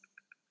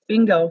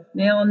bingo.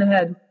 Nail on the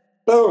head.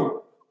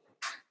 Boom.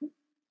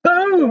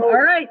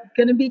 All right.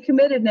 Going to be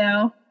committed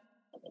now.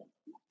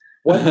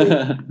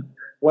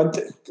 One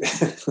thing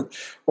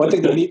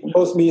that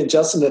both me and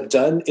Justin have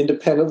done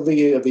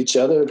independently of each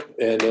other,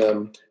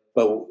 and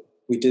but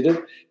we did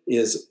it,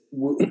 is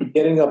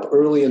getting up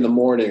early in the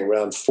morning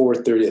around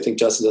 4:30. I think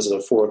Justin does it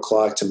at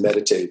 4:00 to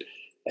meditate.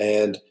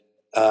 And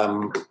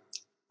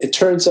it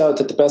turns out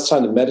that the best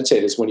time to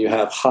meditate is when you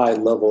have high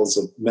levels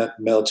of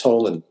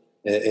melatonin,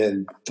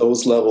 and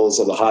those levels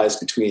are the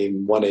highest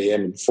between 1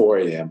 a.m. and 4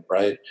 a.m.,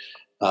 right?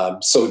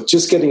 So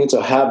just getting into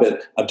a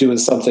habit of doing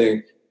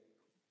something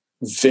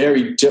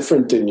very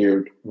different than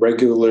your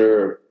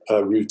regular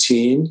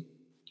routine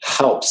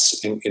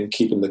helps in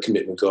keeping the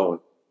commitment going.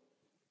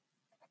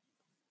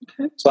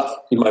 Okay. So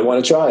you might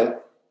want to try it.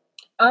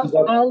 I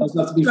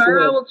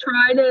will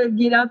try to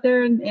get out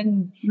there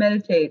and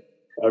meditate.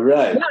 All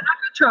right. No, I'm not going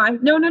to try.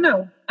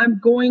 No. I'm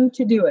going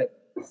to do it.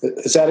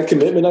 Is that a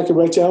commitment I can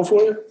write down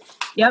for you?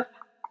 Yep.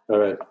 All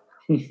right.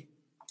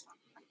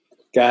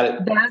 Got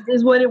it. That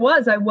is what it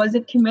was. I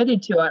wasn't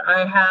committed to it.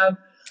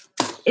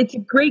 It's a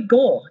great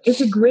goal. It's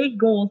a great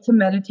goal to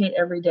meditate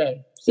every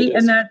day. See,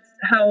 and that's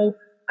how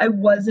I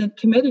wasn't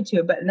committed to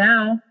it. But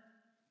now,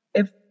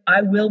 if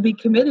I will be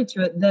committed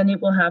to it, then it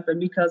will happen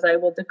because I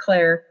will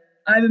declare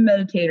I'm a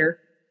meditator.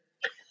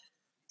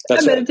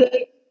 That's I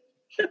meditate.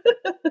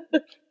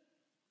 Right.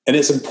 And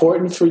it's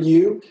important for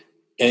you,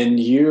 and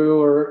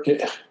you're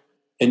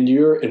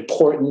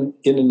important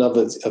in and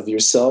of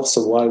yourself.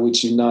 So why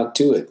would you not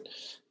do it?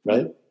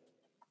 Right?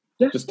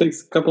 Yeah. Just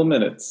takes a couple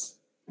minutes.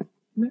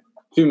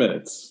 2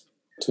 minutes.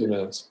 2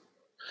 minutes.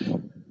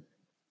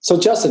 So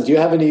Justin, do you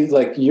have any,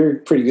 you're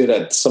pretty good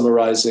at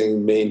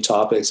summarizing main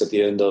topics at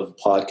the end of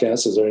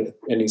podcasts. Is there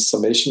any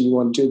summation you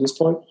want to do at this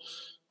point?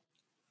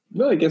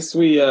 No, I guess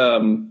we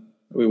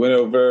went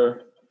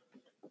over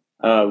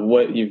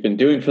what you've been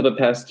doing for the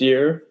past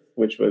year,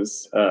 which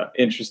was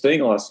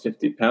interesting. I lost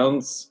 50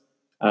 pounds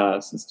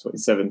since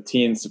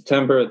 2017,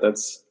 September.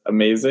 That's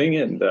amazing.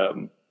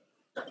 And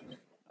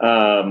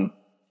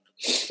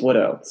what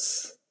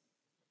else?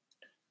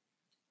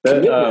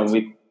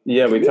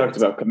 We talked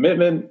about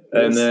commitment,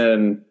 yes. And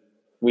then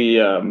we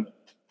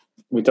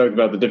talked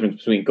about the difference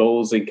between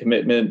goals and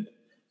commitment.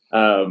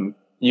 You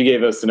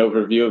gave us an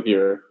overview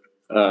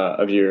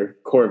of your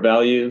core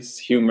values: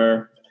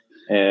 humor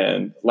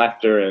and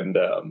laughter, and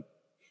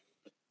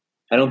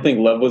I don't think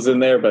love was in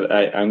there, but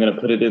I'm going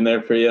to put it in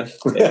there for you.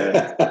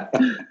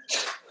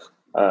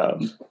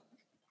 And,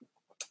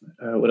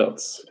 what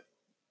else?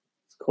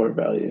 Core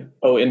value.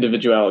 Oh,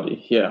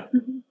 individuality. Yeah.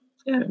 Mm-hmm.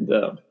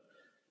 Yeah.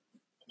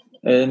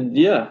 And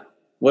yeah,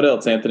 what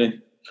else,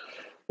 Anthony?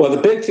 Well,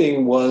 the big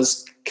thing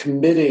was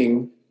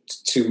committing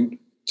to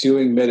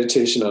doing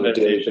meditation on a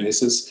daily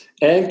basis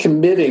and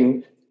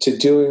committing to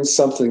doing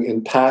something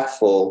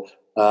impactful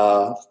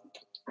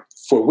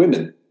for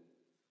women.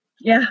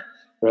 Yeah.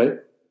 Right?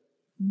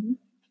 Mm-hmm.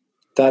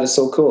 That is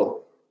so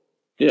cool.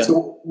 Yeah.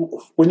 So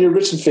when you're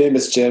rich and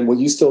famous, Jen,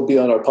 will you still be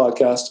on our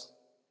podcast?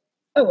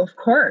 Oh, of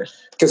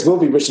course. Because we'll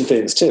be rich and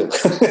famous too.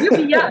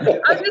 Yeah.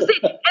 I was going to say,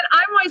 and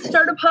I might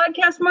start a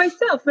podcast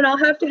myself, and I'll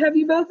have to have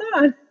you both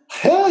on.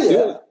 Hell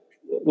yeah.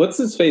 What's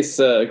his face?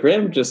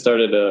 Graham just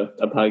started a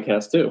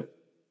podcast too.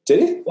 Did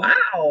he?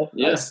 Wow.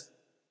 Yes.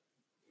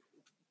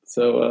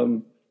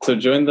 So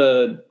join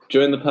the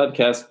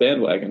podcast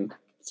bandwagon.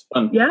 It's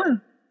fun. Yeah.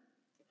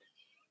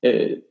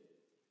 It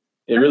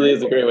really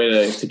is a great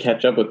way to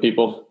catch up with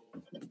people.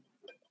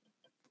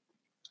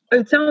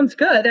 It sounds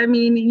good. I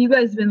mean, you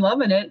guys have been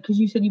loving it because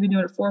you said you've been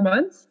doing it 4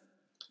 months.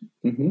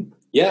 Mm-hmm.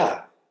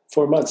 Yeah,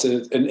 4 months.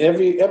 And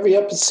every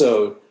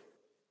episode,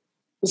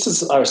 this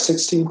is our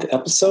 16th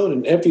episode,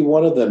 and every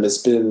one of them has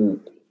been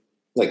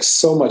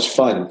so much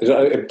fun.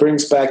 It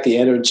brings back the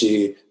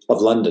energy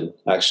of London,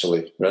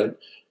 actually, right?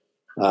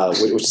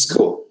 Which is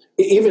cool.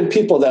 Even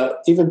people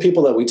that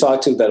we talk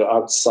to that are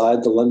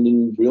outside the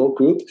London Real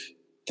group,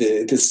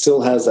 it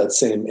still has that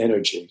same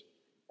energy,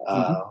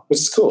 which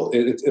is cool.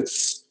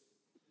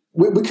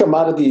 We come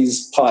out of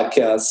these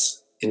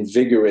podcasts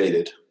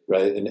invigorated,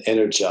 right, and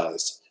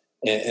energized,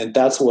 and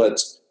that's what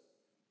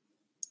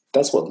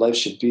life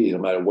should be, no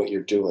matter what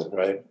you're doing,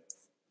 right?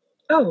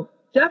 Oh,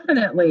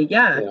 definitely,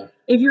 yeah.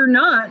 If you're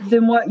not,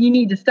 then what you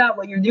need to stop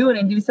what you're doing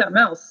and do something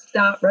else.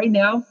 Stop right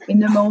now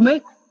in the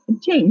moment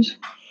and change,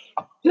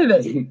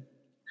 pivot.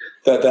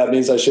 That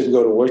means I shouldn't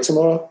go to work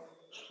tomorrow?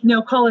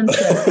 No, call in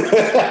sick.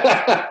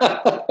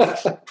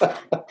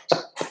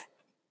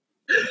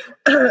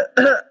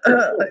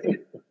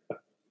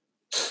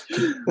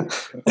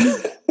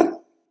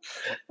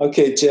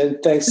 Okay, Jen,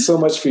 thanks so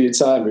much for your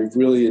time. We've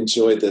really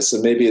enjoyed this.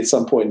 And maybe at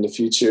some point in the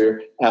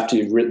future, after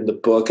you've written the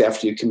book,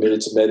 after you're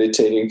committed to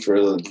meditating for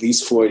at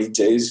least 40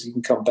 days, you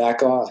can come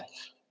back on.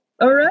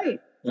 All right.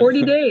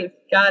 40 days.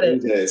 Got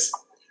it. 40 days.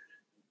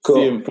 Cool.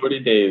 See you in 40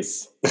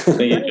 days.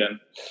 Thank you,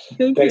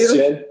 Jen. Thanks,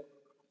 Jen.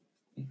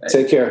 Bye.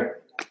 Take care.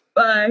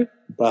 Bye.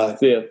 Bye.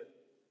 See ya.